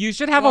strangers. You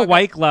should have a Walk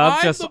white up, glove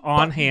 "I'm just the on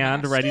button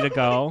hand, master." ready to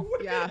go.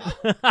 Yeah.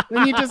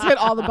 Then you just hit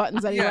all the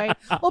buttons anyway.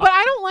 Well, but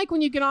I don't like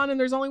when you get on and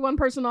there's only one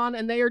person on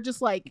and they are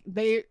just like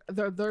they're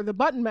the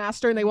button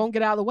master and they won't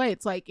get out of the way.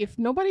 It's like if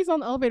nobody's on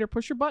the elevator,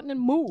 push your button and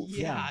move.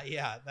 Yeah,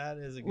 that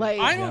is a good Like-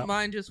 I point. don't Yep.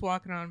 mind just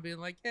walking on and being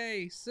like,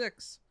 "Hey,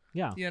 6."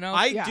 Yeah. You know,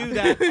 I Yeah. do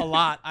that a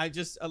lot. I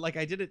just like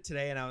I did it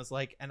today, and I was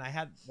like, and I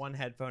had one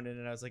headphone in,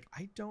 and I was like,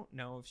 I don't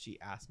know if she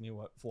asked me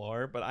what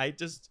floor, but I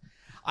just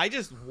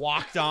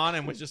walked on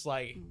and was just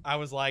like, I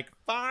was like,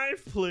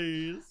 5,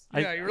 please.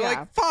 yeah, you're Yeah.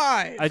 like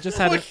 5. I just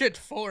had push it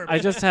for me. I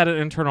just had an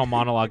internal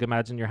monologue.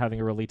 Imagine you're having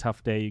a really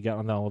tough day. You get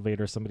on the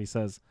elevator. Somebody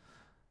says,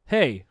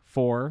 "Hey,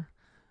 4."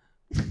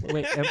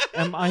 Wait,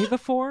 am I the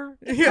 4?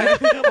 Yeah.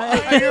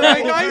 You're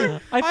like, I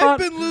I've thought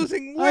been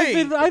losing weight.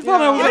 I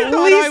thought I was I at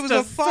thought least I was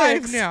a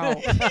 5 6. now.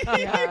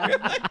 Yeah.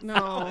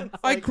 No.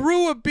 I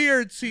grew a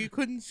beard so you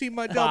couldn't see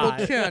my double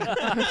God. chin.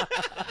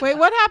 Wait,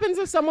 what happens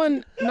if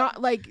someone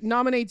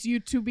nominates you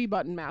to be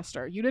button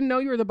master? You didn't know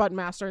you were the button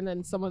master, and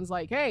then someone's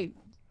like, "Hey,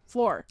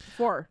 floor."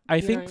 I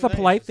You think know the what I mean?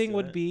 polite Just thing do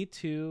would it. be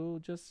to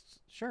just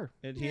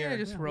Yeah,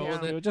 just roll Yeah.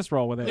 with it. just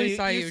roll with At it. least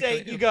I You say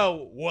usually you do.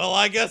 go, well,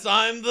 I guess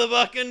I'm the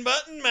bucking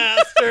button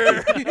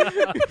master.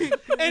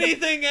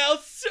 Anything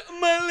else,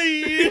 my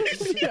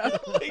liege?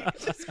 Like,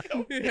 just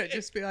go. Yeah,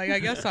 just be like, I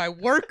guess I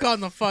work on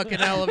the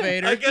fucking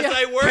elevator. I guess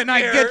I work Can I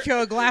here. get you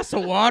a glass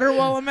of water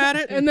while I'm at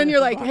it? And then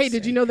you're like, "Hey,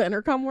 did you know the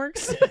intercom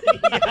works?"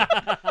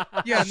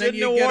 Yeah, and then Shouldn't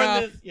you have get worn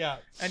off, this. Yeah.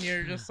 and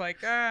you're just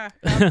like, have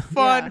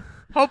fun. Yeah.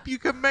 Hope you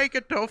can make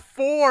it to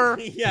 4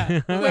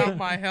 Yeah. without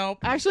my help.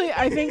 Actually,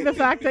 I think the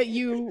fact that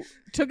you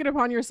took it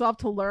upon yourself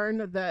to learn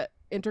the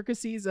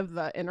intricacies of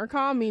the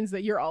intercom means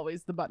that you're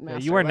always the button Yeah,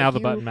 master. you are now Like, the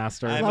you button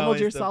master. I'm leveled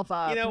always yourself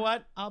up. You know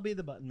what? I'll be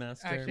the button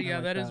master. Actually, I yeah,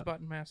 like that is that.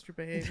 button master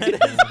behavior.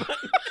 That is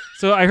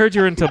So I heard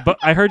you're into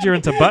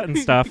button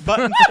stuff.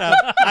 button stuff.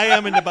 I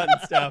am into button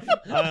stuff.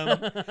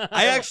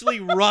 I actually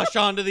rush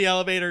onto the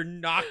elevator,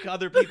 knock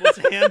other people's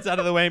hands out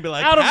of the way, and be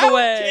like, Out of the "How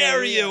way."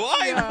 dare you?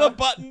 I'm Yeah. the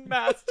button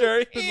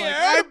master Been here." like,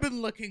 I've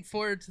been looking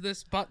forward to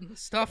this button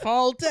stuff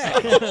all day.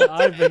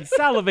 I've been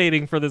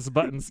salivating for this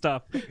button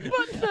stuff.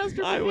 Button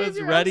master I was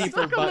behavior. ready I'm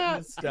for stuck on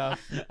button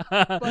stuff.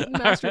 that. Button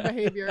master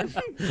behavior.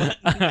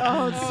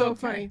 Oh, it's so Okay.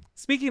 funny.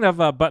 Speaking of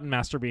button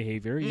master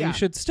behavior, Yeah. you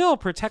should still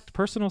protect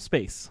personal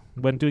space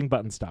when doing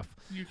button stuff.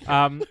 You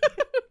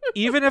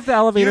Even if the Use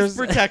elevators.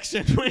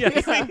 protection when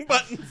using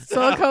button stuff.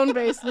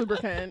 Silicone-based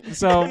lubricant.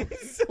 So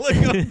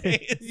Silicone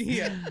base.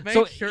 Yeah, make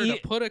So sure e-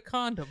 to put a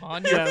condom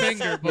on your Yes.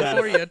 finger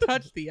before you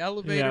touch the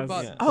elevator Yes.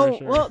 button. Yeah. Oh,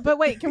 sure. well, but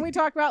wait, can we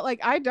talk about,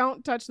 like, I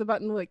don't touch the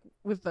button, like,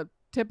 with the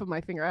tip of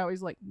my finger. I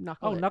always, like,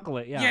 knuckle it. knuckle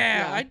it. Yeah.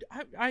 Yeah,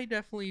 I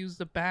definitely use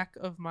the back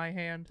of my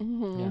hand.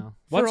 Mhm. Yeah. For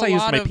Once a I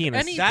used lot my of penis.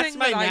 any- That's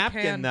my that I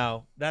napkin, can.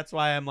 though. That's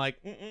why I'm like,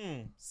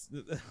 Oh,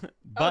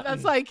 button.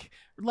 that's, like,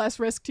 less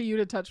risk to you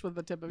to touch with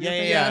the tip of your Yeah,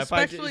 finger. yeah. If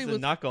I especially use the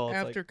with knuckle, it's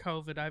After like,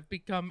 COVID, I've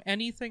become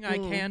anything I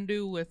Mm. can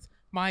do with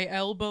my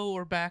elbow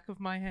or back of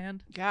my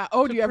hand. Yeah.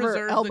 Oh, do to you ever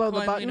preserve elbow the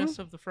the button? cleanliness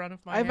of the front of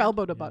my I've hand.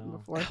 elbowed a button Yeah.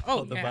 before.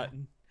 Oh, the yeah.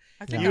 button.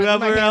 I think You my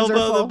ever hands are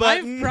elbow the full.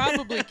 button? I've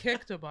probably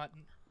kicked a button.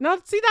 No,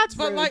 see, that's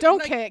But rude. like, Don't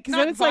like, kick, because not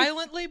then it's like,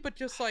 violently, but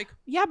just like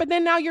yeah, but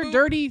then now your Boop.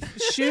 dirty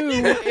shoe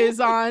is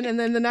on, and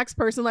then the next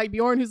person, like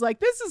Bjorn, who's like,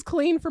 "This is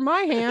clean for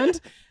my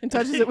hand," and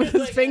touches it with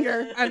his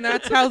finger. and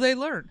that's how they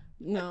learn.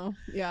 No,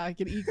 yeah, I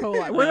get E.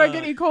 coli. Where did I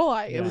get E.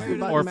 coli? It was the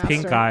button or master.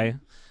 pink eye.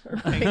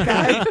 Pink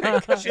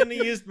eye. Shouldn't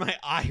have used my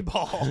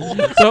eyeball.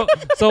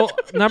 So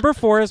number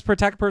 4 is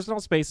protect personal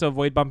space. So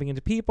avoid bumping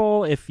into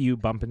people. If you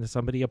bump into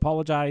somebody,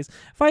 apologize.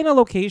 Find a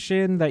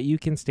location that you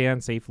can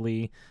stand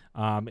safely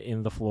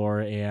in the floor,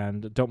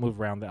 and don't move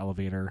around the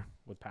elevator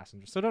with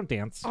passengers. So don't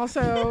dance.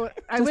 Also,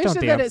 I Just wish don't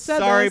that dance. it said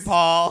Sorry, this.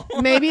 Paul.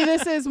 Maybe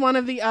this is one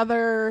of the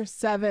other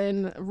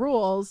 7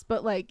 rules,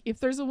 but like, if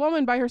there's a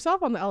woman by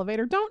herself on the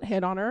elevator, don't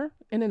hit on her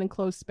in an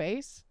enclosed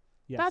space.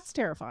 Yes. That's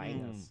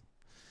terrifying. Yes.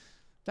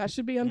 That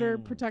should be under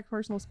protect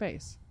personal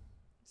space.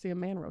 See, a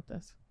man wrote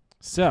this.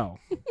 So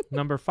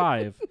number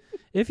 5,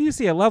 if you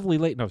see a lovely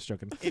lady, no, I was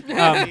joking.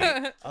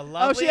 A lovely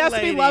Oh, she has to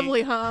be lady.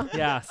 lovely, huh?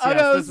 Yes, Uggos,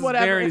 yes, this is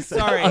whatever. very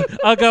Sorry.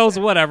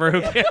 Uggos, whatever.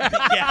 Who cares?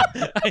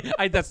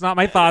 Yeah. That's not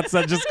my thoughts.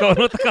 I'm just going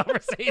with the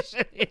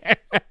conversation here.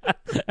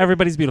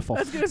 Everybody's beautiful.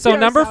 That's gonna So be our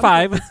number sound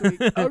 5, clip this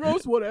week.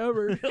 Uggos,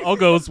 whatever.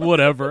 Uggos,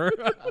 whatever.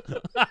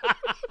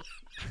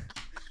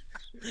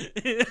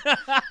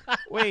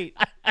 Wait.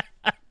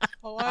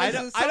 Eliza,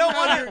 don't somehow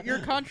wanna- your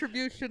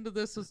contribution to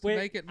this is to Wait,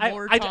 make it I-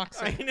 more I-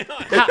 toxic. I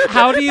know.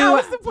 How do That you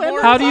was the plan More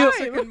the how whole do you time.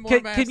 toxic and more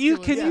can you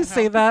masculine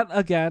say somehow. that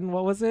again?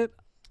 What was it?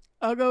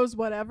 Uggos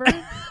whatever.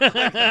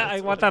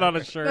 I want that on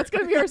a shirt. That's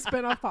gonna be our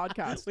spin-off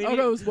podcast. We need-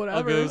 Uggos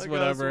whatever. Uggos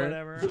whatever.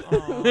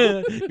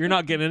 Whatever. You're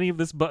not getting any of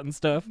this button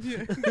stuff.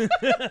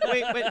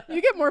 Wait, wait.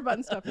 You get more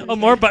button stuff. Oh,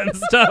 more button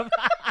stuff.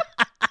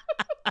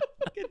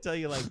 I can tell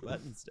you like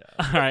button stuff.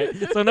 All right.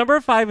 So number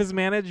 5 is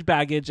manage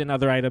baggage and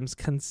other items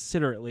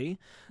considerately.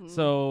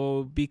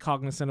 So be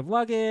cognizant of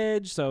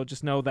luggage. So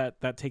just know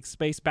that takes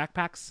space.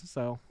 Backpacks.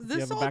 So if you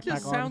This have a all backpack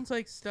just on, sounds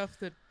like stuff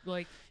that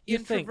like You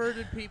think.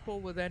 introverted people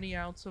with any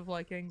ounce of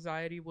like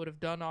anxiety would have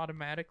done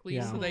automatically,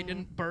 Yeah. so they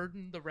didn't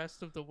burden the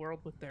rest of the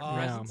world with their Oh,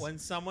 presence. when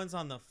someone's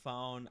on the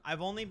phone,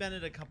 I've only been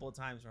it a couple of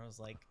times where I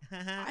was like,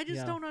 I just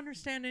Yeah. don't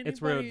understand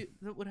It's anybody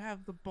that would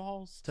have the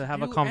balls to have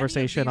do a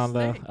conversation any on of the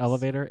these things.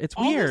 elevator. It's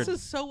All weird. this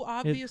is so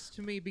obvious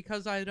to me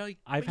because I like.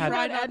 I've You had-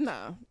 had tried not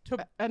Edna.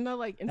 to Edna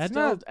like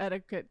instilled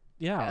etiquette,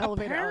 Yeah.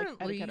 elevator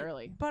apparently, etiquette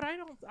early. but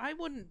I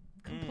wouldn't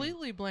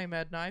completely blame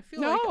Edna. I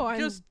feel No, like I'm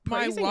just my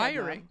praising Edna.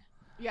 wiring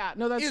Yeah,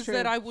 no, that's is true.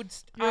 that I would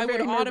You're a I would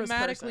very nervous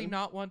automatically person.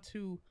 not want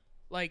to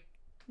like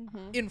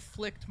Mhm.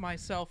 inflict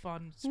myself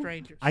on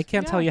strangers. I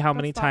can't tell Yeah, you how that's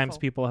many times thoughtful.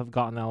 people have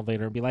gotten in the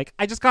elevator and be like,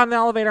 I just got in the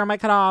elevator, I might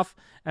cut off,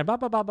 and blah,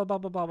 blah, blah, blah, blah,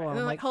 blah, blah, blah. And I'm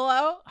they're like,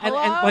 hello, and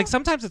hello. like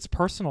sometimes it's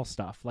personal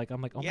stuff. Like,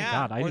 I'm like, oh yeah, my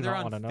God, I or do they're not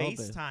on want to know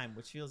this. FaceTime,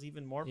 which feels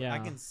even more. Yeah. I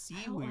can see I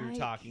who you're like-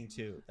 talking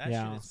to. That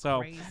Yeah, shit is so-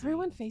 crazy.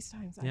 Everyone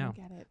FaceTimes. I Yeah. don't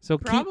get it. So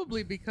keep,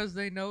 Probably because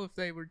they know if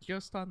they were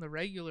just on the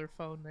regular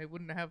phone, they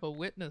wouldn't have a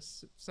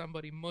witness if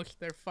somebody mushed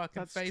their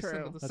fucking That's face true.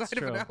 into the that's side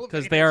of an true. elevator.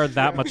 Because they are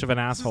that True. much of an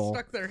Just asshole.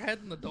 stuck their head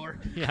in the door.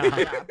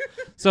 Yeah.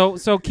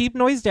 So keep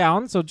noise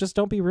down. So just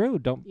don't be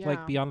rude. Don't Yeah.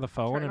 like be on the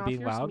phone Turn and off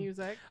being your loud.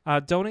 music.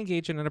 Don't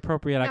engage in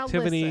inappropriate Now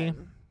activity.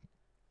 listen,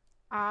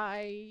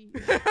 I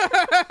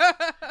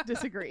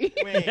disagree.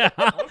 Wait, Yeah.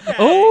 okay.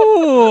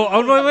 Oh,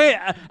 wait. Oh, wait,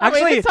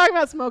 Actually, let's talk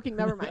about smoking.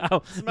 Never mind.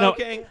 oh, no,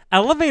 Smoking.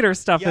 elevator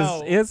stuff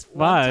Yo, is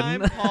One fun.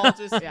 time Paul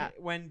just Yeah.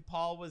 when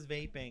Paul was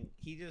vaping,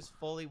 he just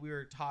fully we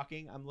were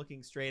talking, I'm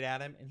looking straight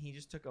at him, and he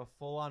just took a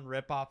full on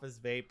rip off his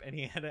vape, and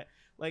he had it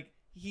like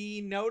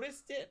he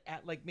noticed it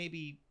at like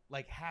maybe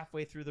like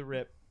halfway through the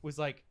rip, was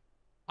like,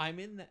 I'm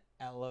in the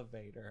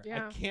elevator.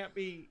 Yeah. I can't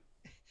be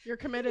You're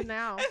committed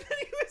now. and then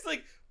he was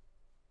like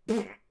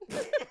it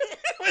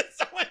was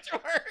so much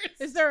worse.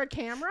 Is there a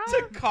camera?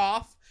 to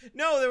cough?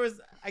 No, there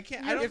was I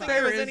can't I don't If think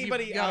there there was is,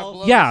 anybody you've gotta else.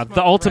 blow Yeah, smoke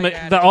the ultimate,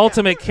 right at the it.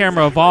 ultimate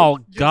camera of all.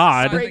 Just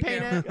God. inside the Spray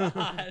paint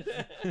camera.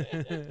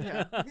 it.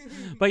 God.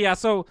 But yeah,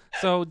 so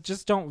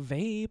just don't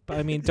vape.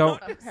 I mean,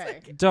 don't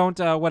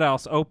Okay. what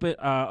else?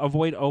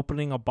 Avoid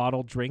opening a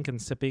bottled drink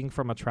and sipping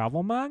from a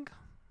travel mug.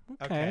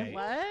 Okay.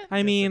 What?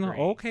 I mean,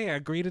 Disagree. okay,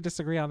 agree to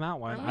disagree on that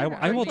one. I'm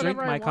I will drink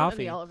whatever I my want in coffee.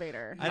 the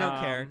elevator. I don't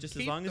care, Um, just as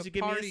Keep long as the you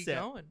give me a party sip.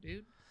 going,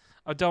 dude.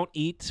 Don't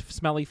eat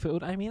smelly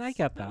food. I mean, I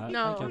get that.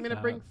 No, I get I'm gonna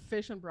that. bring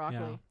fish and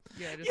broccoli.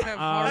 Yeah, just have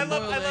I hard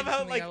love- boiled I love eggs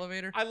how, in the like,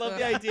 elevator. I love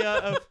the idea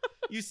of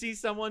you see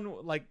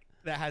someone like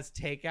that has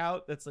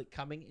takeout that's like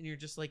coming, and you're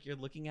just like you're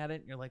looking at it,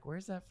 and you're like,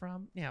 "Where's that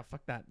from?" Yeah, fuck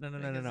that. No.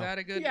 Is that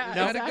a good? Yeah, is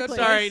No, that a good exactly.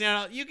 Sorry, place?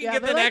 no. You can Yeah,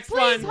 get the they're like, next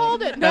 "Please one.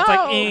 hold it." That's No.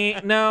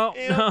 like no,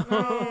 Ew,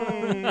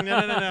 no.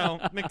 no.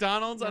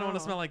 McDonald's. I don't want to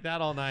No. smell like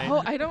that all night.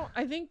 Oh,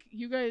 I think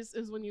you guys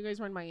is when you guys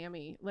were in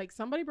Miami. Like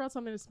somebody brought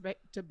something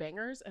to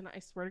Bangers, and I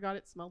swear to God,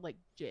 it smelled like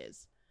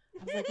jizz.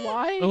 I was like,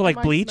 why? Oh, like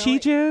am I bleachy smelling-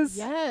 jizz?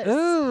 Yes.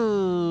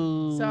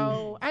 Ooh.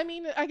 So I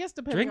mean, I guess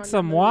depending Drink on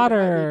some your mood, it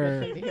might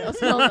be a good water. thing to heal.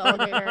 Smell the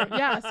elevator.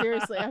 Yeah,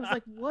 seriously. I was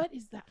like, what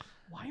is that?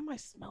 Why am I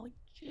smelling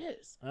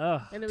jizz?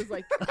 Ugh. And it was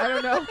like, I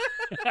don't know.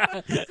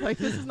 It's like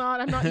this is not.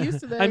 I'm not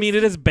used to this. I mean,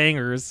 it is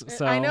bangers.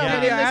 So I know, Yeah.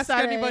 but Yeah, in this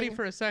ask anybody setting-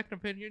 for a second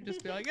opinion.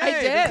 Just be like, I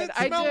hey, did, does it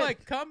I smell did.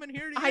 like coming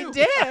here to you? I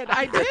did.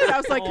 I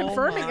was like Oh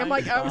confirming. I'm my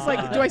like, I was like,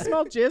 God. do I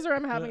smell jizz or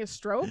I'm having a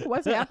stroke?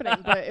 What's happening?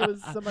 But it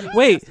was somebody's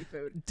Wait. nasty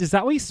food. Is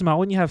that what you smell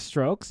when you have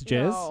strokes?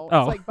 Jizz? No, oh,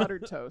 it's like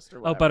buttered toast or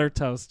oh, whatever. buttered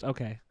toast.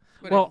 Okay.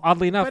 But Well,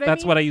 oddly enough, But I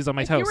that's mean, what I use on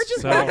my if toast. you were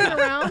just so. walking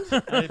around,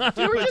 if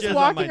you were Put just jizz on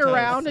walking my toast,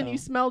 around and so. you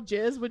smell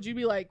jizz, would you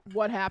be like,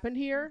 what happened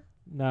here?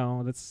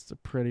 No, that's a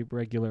pretty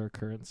regular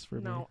occurrence for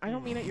No, me. I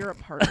don't mean at your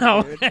apartment,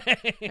 Oh, dude.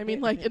 okay. I mean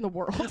like in the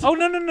world. Oh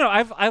no!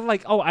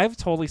 I've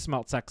totally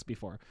smelt sex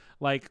before.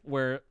 Like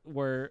where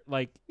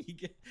like You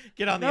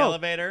get on the No.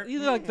 elevator. you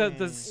know, like the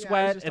Mm.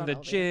 sweat just and on the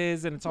elevator.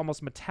 jizz, and it's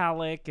almost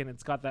metallic, and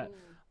it's got that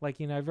like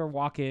you ever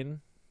walk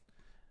in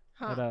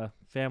at Huh. a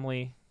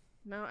family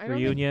No, I don't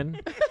reunion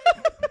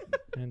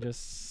and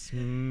just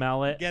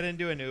smell it. Get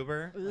into an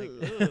Uber. Like,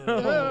 Ugh.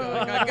 ugh.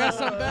 like, I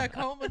guess I'm back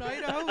home in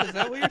Idaho. Is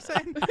that what you're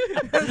saying?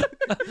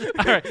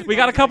 All right, we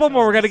got a couple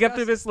more. We're gonna get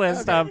through this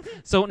list. Okay.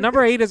 So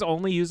number 8 is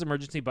only use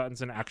emergency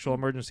buttons in actual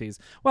emergencies.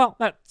 Well,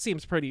 that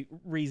seems pretty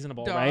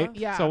reasonable, Duh. right?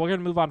 Yeah. So we're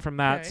gonna move on from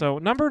that. Okay. So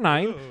number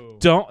 9,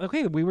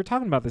 Ooh. we were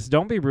talking about this.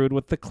 Don't be rude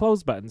with the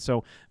close button.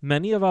 So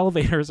many of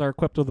elevators are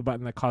equipped with a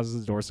button that causes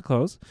the doors to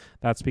close.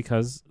 That's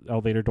because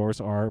elevator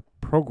doors are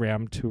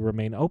programmed to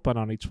remain open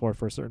on each floor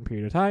for a certain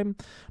period of time.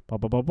 Blah,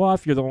 blah, blah, blah.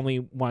 If you're the only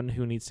one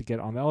who needs to get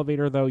on the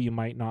elevator, though, you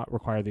might not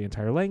require the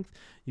entire length.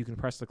 You can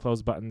press the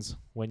close buttons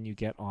when you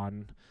get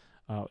on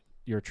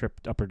your trip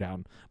up or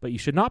down. But you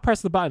should not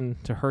press the button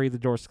to hurry the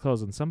doors to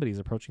close when somebody's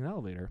approaching the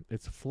elevator.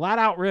 It's flat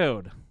out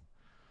rude.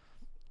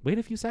 Wait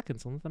a few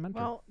seconds and let them enter.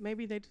 Well,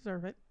 maybe they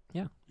deserve it.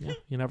 Yeah.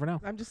 You never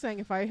know. I'm just saying,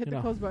 if I hit You the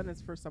know. close button,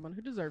 it's for someone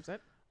who deserves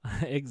it.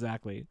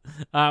 Exactly.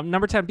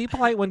 Number 10, be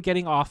polite when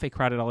getting off a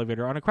crowded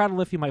elevator. On a crowded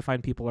lift, you might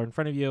find people are in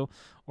front of you,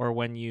 or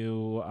when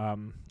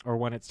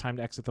it's time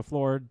to exit the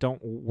floor.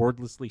 Don't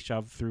wordlessly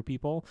shove through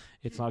people.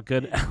 It's not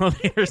good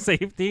elevator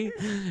safety.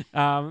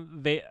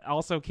 They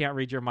also can't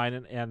read your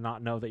mind and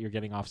not know that you're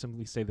getting off.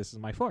 Simply say, "This is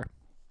my floor."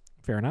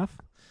 Fair enough.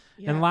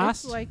 Yeah, And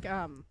last, it's like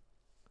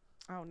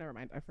oh, never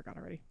mind. I forgot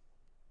already.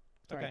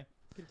 Sorry. Okay.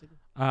 Continue.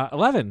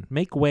 11,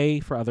 make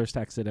way for others to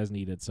exit as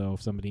needed. So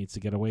if somebody needs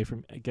to get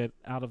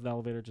out of the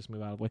elevator, just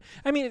move out of the way.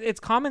 I mean, it's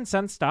common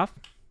sense stuff,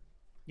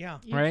 Yeah.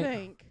 You Right?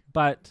 think?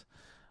 but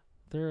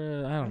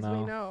there, I don't As know.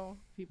 we know,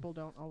 people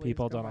don't always.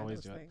 People go don't by always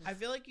those do it. things. I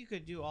feel like you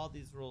could do all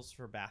these rules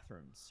for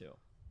bathrooms too.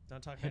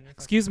 Don't talk on your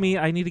Excuse fucking me,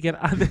 phone. I need to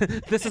get.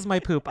 This is my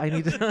poop. I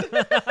need to.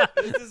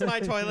 This is my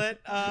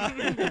toilet.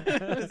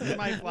 This is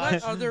my flush.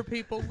 Let other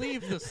people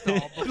leave the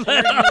stall before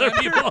Let you other enter.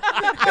 people.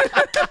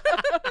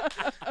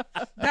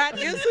 That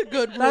is a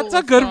good rule. That's a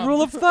of good thumb.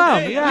 rule of thumb.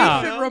 Hey,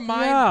 Yeah. We should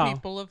remind Yeah.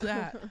 people of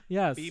that.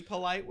 Yes. Be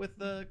polite with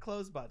the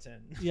close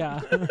button. Yeah.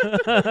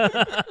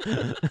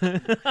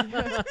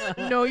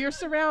 Know your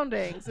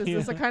surroundings. Is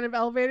this a kind of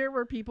elevator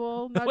where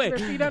people nudge Wait,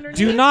 their feet underneath?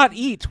 Do not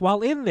eat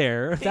while in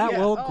there. That Yeah.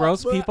 will Oh,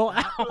 gross bleh. people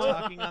Not out.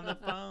 talking on the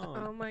phone.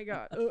 Oh my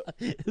god.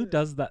 Who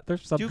does that?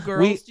 There's some. Do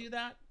girls do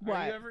that? Are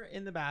What? you ever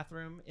in the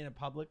bathroom in a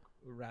public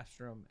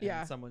restroom and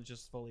Yeah. someone's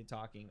just fully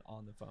talking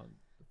on the phone?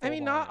 I mean,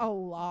 full not a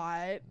volume?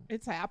 lot.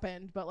 It's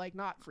happened, but like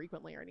not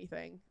frequently or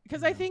anything.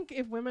 Because I Yeah. think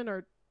if women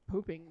are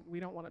pooping, we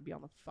don't want to be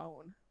on the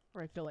phone.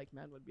 Or I feel like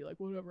men would be like,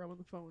 whatever, I'm on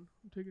the phone.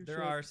 I'm taking a There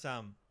shit. are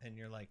some, and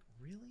you're like,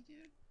 really,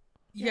 dude?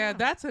 Yeah, Yeah.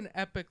 that's an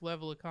epic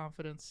level of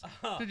confidence.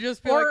 Oh. To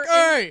just be Or like,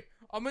 hey,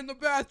 I'm in the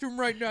bathroom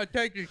right now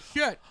taking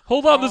shit.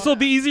 Hold on, this will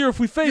be easier if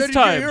we Did you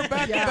hear FaceTime.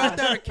 back Yeah. about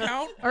that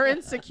account? Or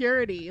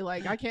insecurity.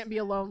 Like, I can't be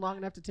alone long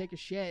enough to take a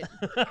shit.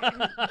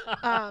 But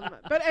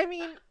I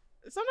mean,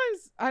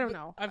 sometimes, I don't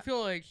know. I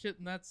feel like shit,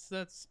 and that's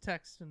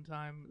texting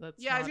time. That's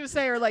Yeah, I was not- going to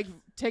say, or like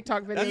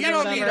TikTok videos. That's You or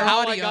don't whatever. need how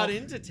I audio. got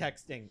into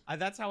texting.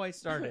 That's how I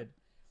started.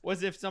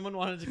 Was if someone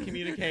wanted to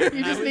communicate. You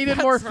and I just was needed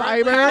more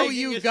currently fiber. how taking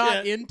you a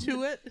got shit.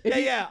 into it.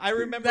 Yeah, I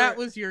remember That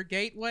was your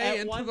gateway at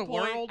into one the point,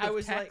 world I of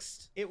was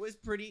text. like,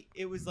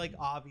 it was like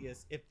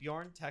obvious. If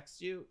Bjorn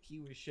texts you, he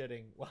was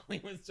shitting while he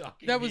was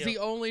talking. That to was you. the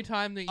only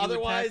time that you would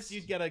Otherwise, text.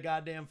 you'd get a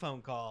goddamn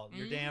phone call.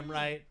 You're damn Mhm.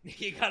 right.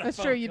 You got a That's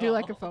phone true. You do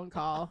like a call. phone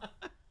call.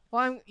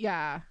 Well,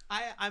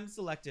 I'm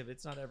selective.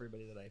 It's not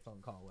everybody that I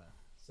phone call with.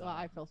 So, Well,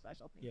 I feel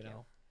special. Thank you you.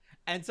 know.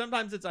 And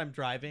sometimes it's I'm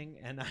driving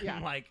and I'm Yeah.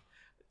 like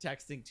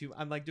texting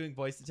I'm like doing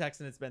voice to text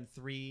and it's been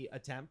 3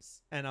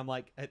 attempts and I'm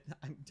like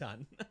I'm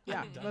done.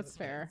 Yeah, I'm done that's with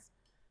fair. this.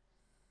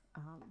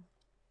 Um,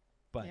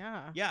 But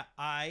yeah. yeah,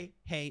 I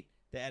hate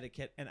the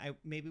etiquette, and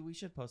maybe we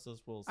should post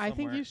those rules. I think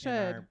somewhere you in should.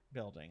 our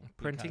building.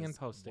 Printing and because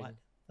posting. What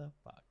the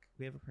fuck?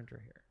 We have a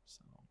printer here,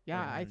 so Yeah,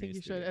 we're in I our think new you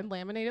should. studio. And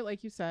laminate it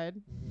like you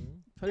said. Mhm.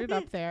 Put it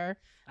up there.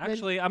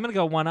 Actually, I'm gonna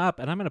go one up,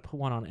 and I'm gonna put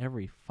one on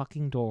every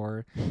fucking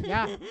door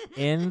Yeah.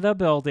 in the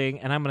building,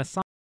 and I'm gonna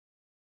sign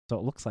so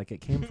it looks like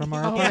it came from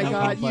our Oh my apartment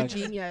god, you complex.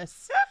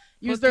 genius.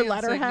 Use Put their the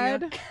insignia.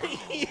 letterhead.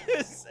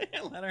 Yes,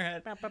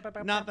 letterhead.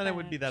 Not that it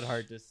would be that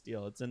hard to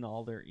steal. It's in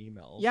all their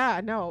emails.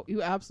 Yeah, no,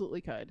 you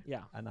absolutely could.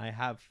 Yeah. And I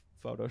have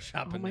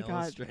Photoshop Oh and my God,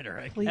 Illustrator.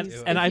 I please. can do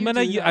it. And If I'm you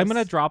gonna do I'm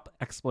gonna this- drop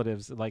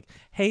expletives like,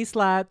 "Hey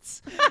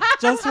sluts,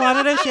 just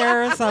wanted to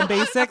share some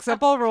basic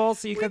simple rules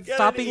so you We can get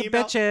stop an being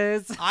email.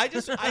 bitches." I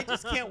just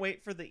can't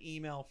wait for the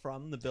email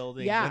from the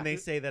building Yeah. when they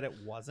say that it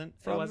wasn't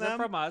It from wasn't them.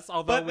 from us,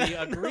 although But we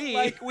agree.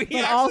 like we But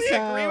actually agree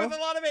also- with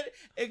a lot of it,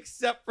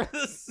 except for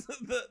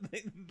the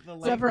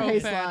Except for hey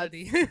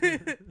Profanity.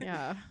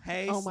 Yeah.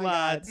 hey Oh my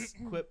God.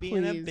 sluts, quit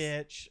being a Please.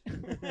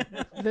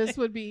 bitch. This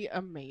would be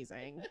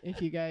amazing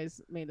if you guys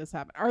made this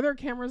happen. Are there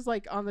cameras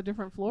like on the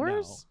different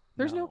floors?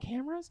 There's no no.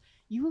 cameras?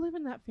 You live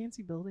in that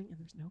fancy building and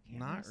there's no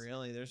cameras? Not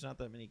really. There's not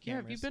that many Yeah,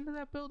 cameras. have you been to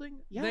that building?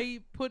 Yeah. They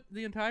put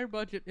the entire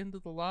budget into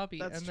the lobby.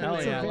 That's and true. then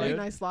It's they a yeah, were very dude.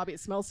 nice lobby. It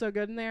smells so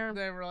good in there.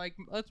 They were like,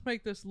 let's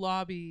make this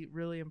lobby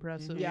really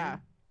impressive. Yeah.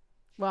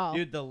 Well,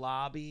 Dude, the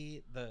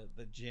lobby, the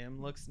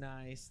gym looks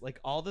nice. Like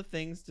all the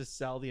things to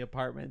sell the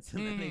apartments,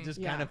 and then they just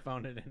kind Yeah. of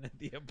phone it in at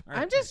the apartment.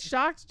 I'm just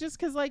shocked just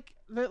because, like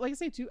I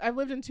say, I've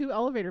lived in 2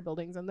 elevator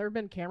buildings and there have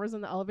been cameras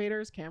in the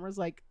elevators, cameras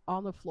like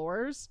on the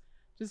floors,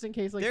 just in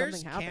case like there's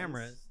something happens.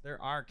 cameras.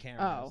 There are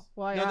cameras. Oh,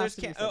 well, I no, there's asked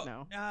and you said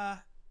no.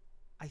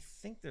 I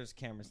think there's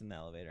cameras in the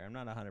elevator. I'm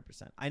not 100%.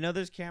 I know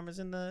there's cameras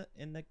in the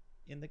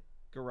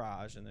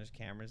garage, and there's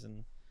cameras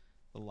in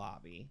the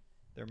lobby.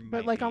 There But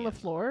might like be on the in-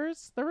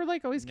 floors, there were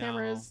like always No,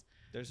 cameras.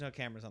 There's no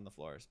cameras on the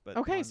floors. But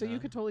Okay, on so you the-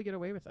 could totally get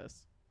away with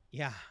this.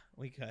 Yeah,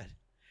 we could.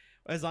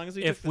 As long as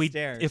we if took the we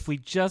stairs. if we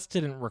just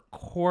didn't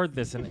record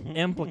this and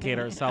implicate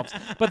ourselves,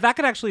 but that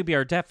could actually be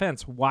our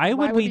defense. Why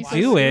would we be so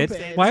do it?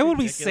 stupid? Why It's would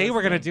we say ridiculous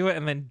we're gonna thing. do it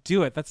and then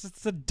do it? That's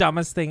just the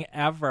dumbest thing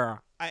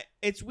ever.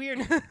 It's weird.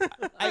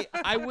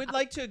 I would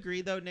like to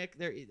agree though, Nick.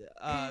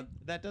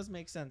 That does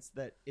make sense.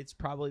 That it's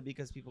probably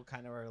because people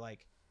kind of are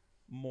like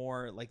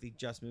more like they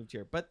just moved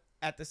here. But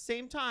at the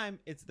same time,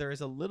 there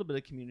is a little bit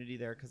of community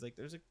there because like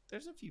there's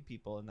a few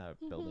people in that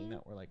building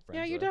that we're like friends.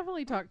 Yeah, you with.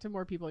 definitely talk to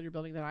more people in your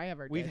building than I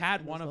ever did. We've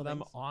had in one those of them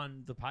buildings.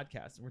 on the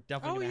podcast, and we're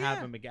definitely gonna have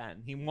him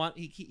again.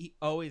 He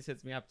always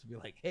hits me up to be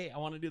like, "Hey, I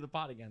want to do the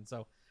pod again."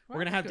 So we're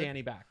gonna have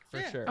Danny back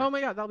for sure. Oh my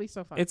god, that'll be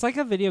so fun. It's like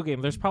a video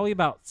game. There's probably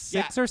about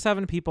 6 or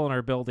 7 people in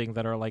our building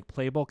that are like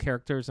playable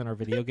characters in our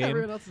video game,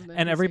 Everyone else is an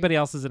and NPC. everybody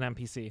else is an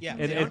NPC. Yeah,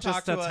 it, they don't it just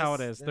talk to that's how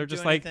it us, is. they They're don't do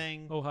just like,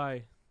 anything. oh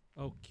hi,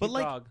 oh cute But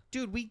like, dog.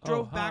 dude, we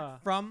drove hi.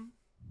 back from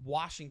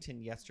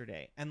Washington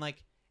yesterday, and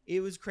like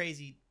it was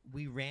crazy.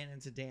 We ran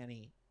into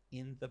Danny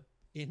in the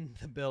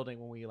building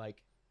when we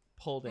like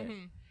pulled in.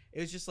 Mhm.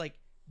 It was just like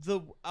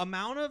the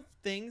amount of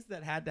things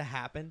that had to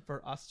happen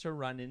for us to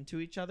run into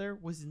each other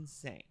was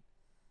insane.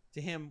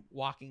 To him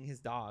walking his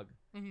dog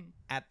Mhm.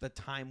 at the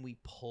time we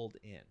pulled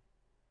in,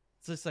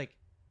 so it's like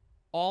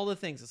all the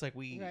things. It's like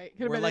Could've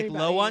we're been like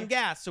low anybody. on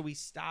gas, so we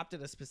stopped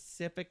at a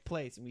specific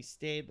place and we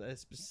stayed a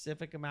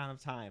specific amount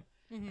of time.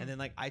 Mhm. And then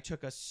like I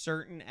took a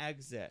certain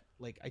exit,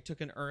 like I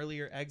took an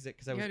earlier exit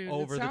because I was Yeah, dude,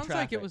 over it the sounds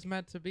traffic. like it was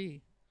meant to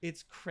be.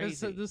 It's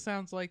crazy. This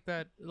sounds like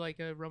a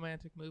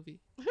romantic movie.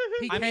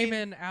 He I came mean-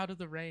 in out of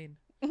the rain,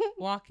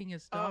 walking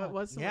his dog. Oh, it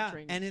was so yeah, much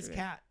rain and his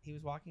yesterday. cat. He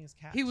was walking his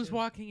cat. He was too.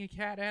 walking a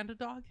cat and a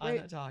dog. on Wait.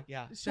 that dog.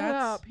 Yeah. Shut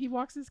That's- up. He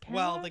walks his cat.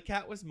 Well, the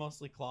cat was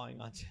mostly clawing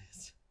onto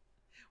his.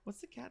 What's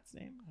the cat's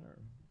name? I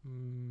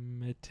don't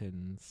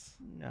Mittens.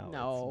 know. No,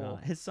 No. it's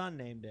not. His son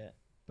named it,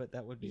 but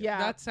that would be Yeah.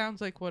 That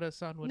sounds like what a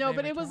son would. No, name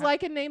but a it was cat.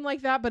 like a name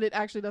like that, but it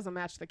actually doesn't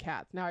match the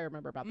cat. Now I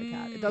remember about the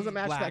cat. It doesn't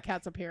match Black. that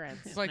cat's appearance.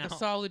 It's like No. a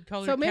solid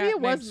color. So maybe cat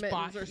it was named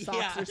mittens Spot. or socks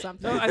Yeah. or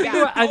something. No, I think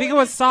Yeah. I think it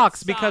was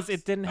socks because Socks.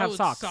 it didn't Oh, have it's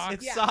socks. socks.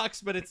 It's Yeah.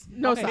 socks, but it's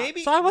No okay, socks.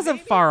 Maybe, So I wasn't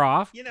maybe- far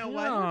off. You know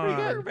Yeah. what? Pretty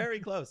good. We're very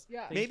close.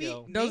 Yeah. Thank Maybe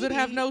you. Does it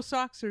have maybe- no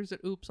socks or is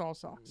it oops all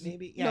socks?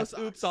 Maybe No yes.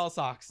 socks. Oops, all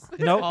socks.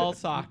 Nope. all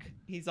sock.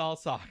 He's all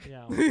sock.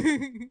 Yeah.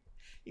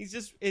 He's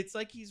just. It's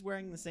like he's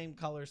wearing the same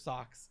color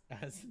socks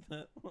as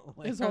the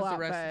like, His whole As the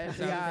rest of outfit.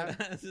 his Yeah.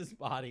 as his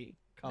body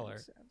color.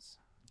 Makes sense.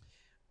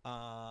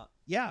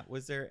 Yeah.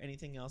 Was there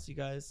anything else you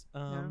guys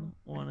No.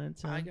 wanted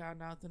to? I got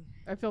nothing.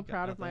 I feel Got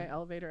proud of my nothing.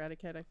 elevator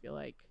etiquette. I feel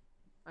like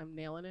I'm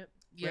nailing it.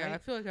 Yeah, Right? I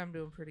feel like I'm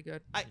doing pretty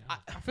good. I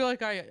I feel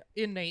like I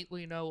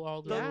innately know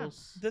all the Yeah.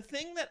 rules. the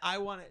thing that I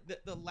want to,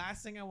 the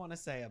last thing I want to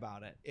say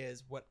about it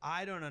is what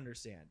I don't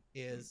understand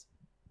is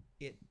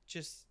it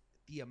just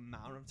the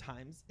amount of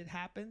times it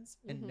happens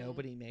and Mhm.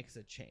 nobody makes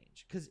a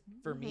change. Because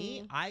for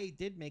me, I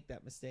did make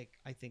that mistake,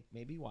 I think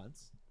maybe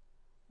once,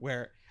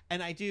 where,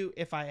 and I do,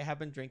 if I have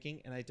been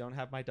drinking and I don't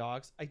have my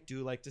dogs, I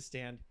do like to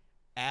stand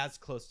as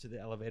close to the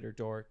elevator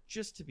door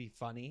just to be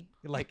funny.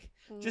 Like,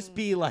 just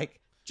be like,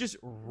 just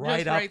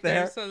right Just up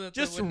there. so that the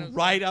Just windows-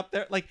 right up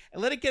there, like,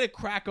 and let it get a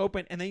crack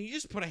open, and then you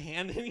just put a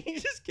hand in, and you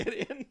just get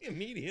in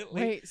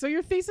immediately. Wait, so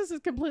your thesis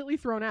is completely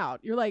thrown out.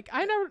 You're like,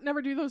 I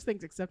never do those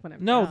things except when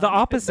I'm No, the drunk.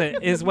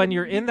 opposite is when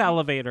you're in the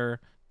elevator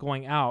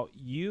going out,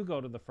 you go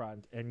to the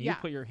front and you Yeah.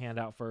 put your hand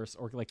out first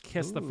or like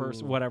kiss the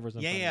first Ooh. whatever's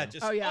in Yeah, front yeah, of you.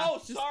 just Oh, yeah.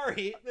 Just-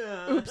 sorry.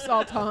 Oops,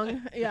 all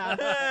tongue. Yeah.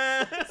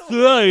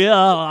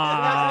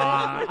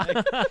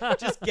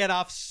 Just get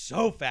off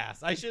so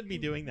fast. I should be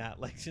doing that.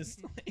 Like,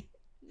 just like,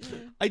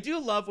 I do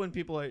love when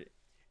people are,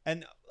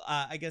 and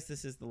I guess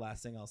this is the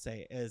last thing I'll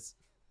say is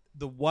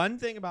the one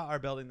thing about our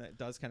building that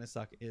does kind of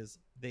suck is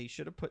they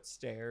should have put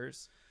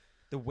stairs.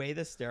 The way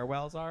the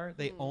stairwells are,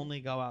 they only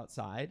go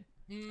outside.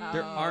 Mm.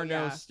 There Oh, are no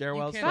yeah. You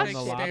stairwells can't from That's the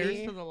take lobby. stairs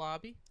lobby. to the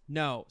lobby.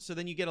 No, so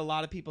then you get a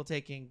lot of people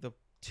taking the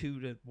 2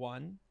 to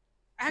 1.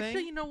 Actually,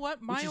 thing, you know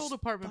what? My which is old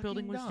apartment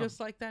building fucking was dumb. just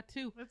like that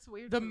too. That's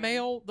weird. The to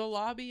me. the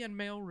lobby and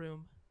mail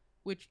room,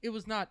 which it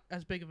was not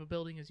as big of a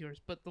building as yours,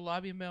 but the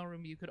lobby and mail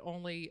room you could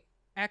only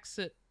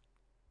exit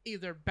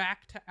either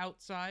back to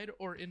outside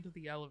or into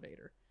the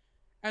elevator,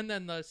 and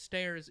then the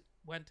stairs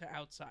went to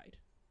outside.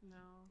 No.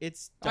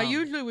 It's I dumb.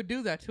 usually would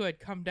do that too. I'd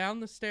come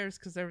down the stairs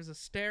because there was a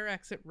stair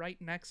exit right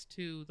next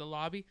to the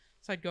lobby,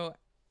 so I'd go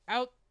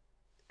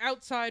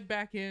outside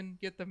back in,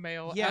 get the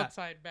mail, Yeah.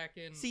 outside back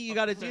in. See, you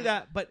got to do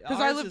that, but because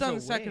I ours lived is on a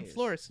the second ways.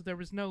 floor, so there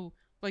was no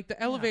like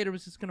the elevator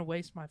was just gonna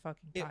waste my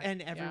fucking time.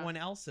 And everyone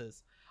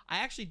else's. I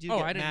actually do. Oh,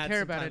 get I didn't mad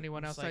care about sometimes.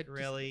 anyone It's else. like,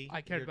 really,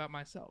 I cared You're- about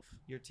myself.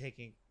 You're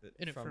taking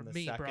In it from for the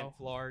me, second bro.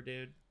 floor,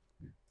 dude.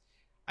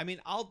 I mean,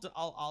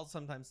 I'll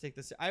sometimes take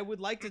the. I would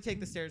like to take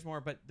the stairs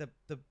more, but the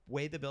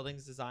way the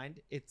building's designed,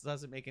 it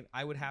doesn't make it.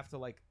 I would have to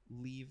like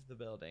leave the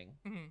building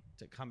Mhm.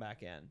 to come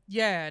back in.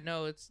 Yeah,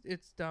 no, it's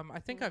dumb. I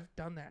think I've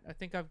done that. I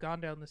think I've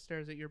gone down the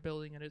stairs at your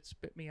building and it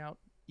spit me out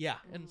Yeah,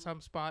 in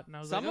some spot, and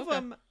I was some like, of okay.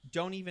 them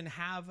don't even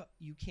have.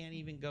 You can't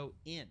even go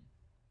in.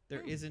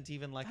 There isn't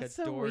even like That's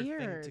a so door thing to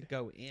weird.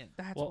 go in.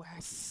 That's Well,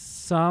 wacky.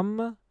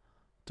 some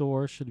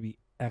doors should be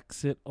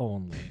exit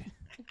only.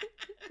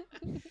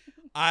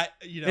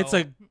 It's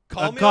a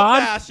call me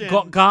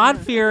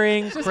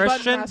God-fearing Just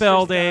Christian button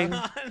building.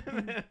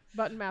 master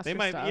Button master They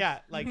might, stuff. yeah,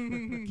 like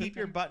keep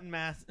your button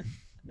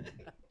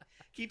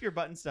keep your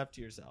button stuff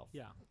to yourself.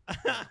 Yeah.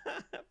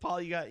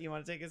 Paul, you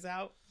want to take us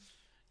out?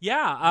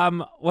 Yeah,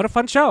 what a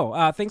fun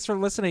show. Thanks for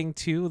listening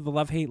to the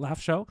Love, Hate,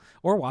 Laugh show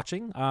or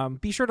watching.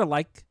 Be sure to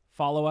like,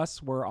 Follow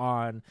us. We're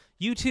on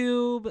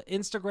YouTube,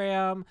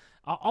 Instagram,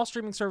 all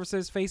streaming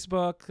services,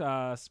 Facebook,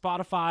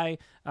 Spotify.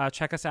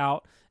 Check us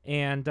out.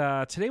 And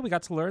today we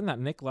got to learn that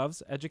Nick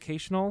loves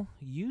educational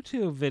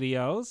YouTube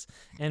videos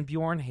and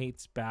Bjorn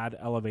hates bad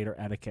elevator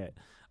etiquette.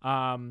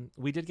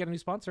 We did get a new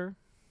sponsor.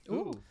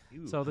 Ooh,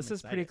 So this I'm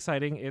is pretty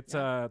excited. exciting. It's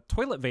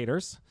Toilet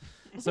Vaders.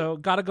 So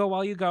gotta go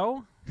while you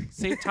go.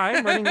 Save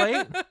time running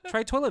late.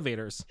 Try Toilet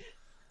Vaders.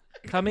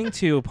 Coming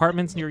to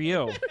apartments near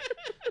you.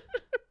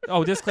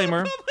 Oh,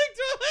 disclaimer. Public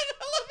toilet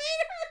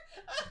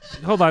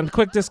elevator. Hold on.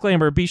 Quick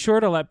disclaimer. Be sure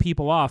to let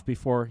people off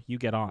before you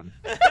get on.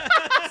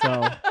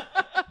 So,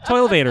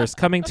 Toilet Vaders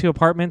coming to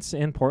apartments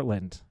in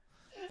Portland.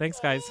 Thanks,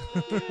 guys. I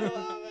love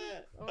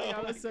it. Oh my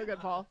god, that's so good,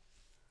 Paul.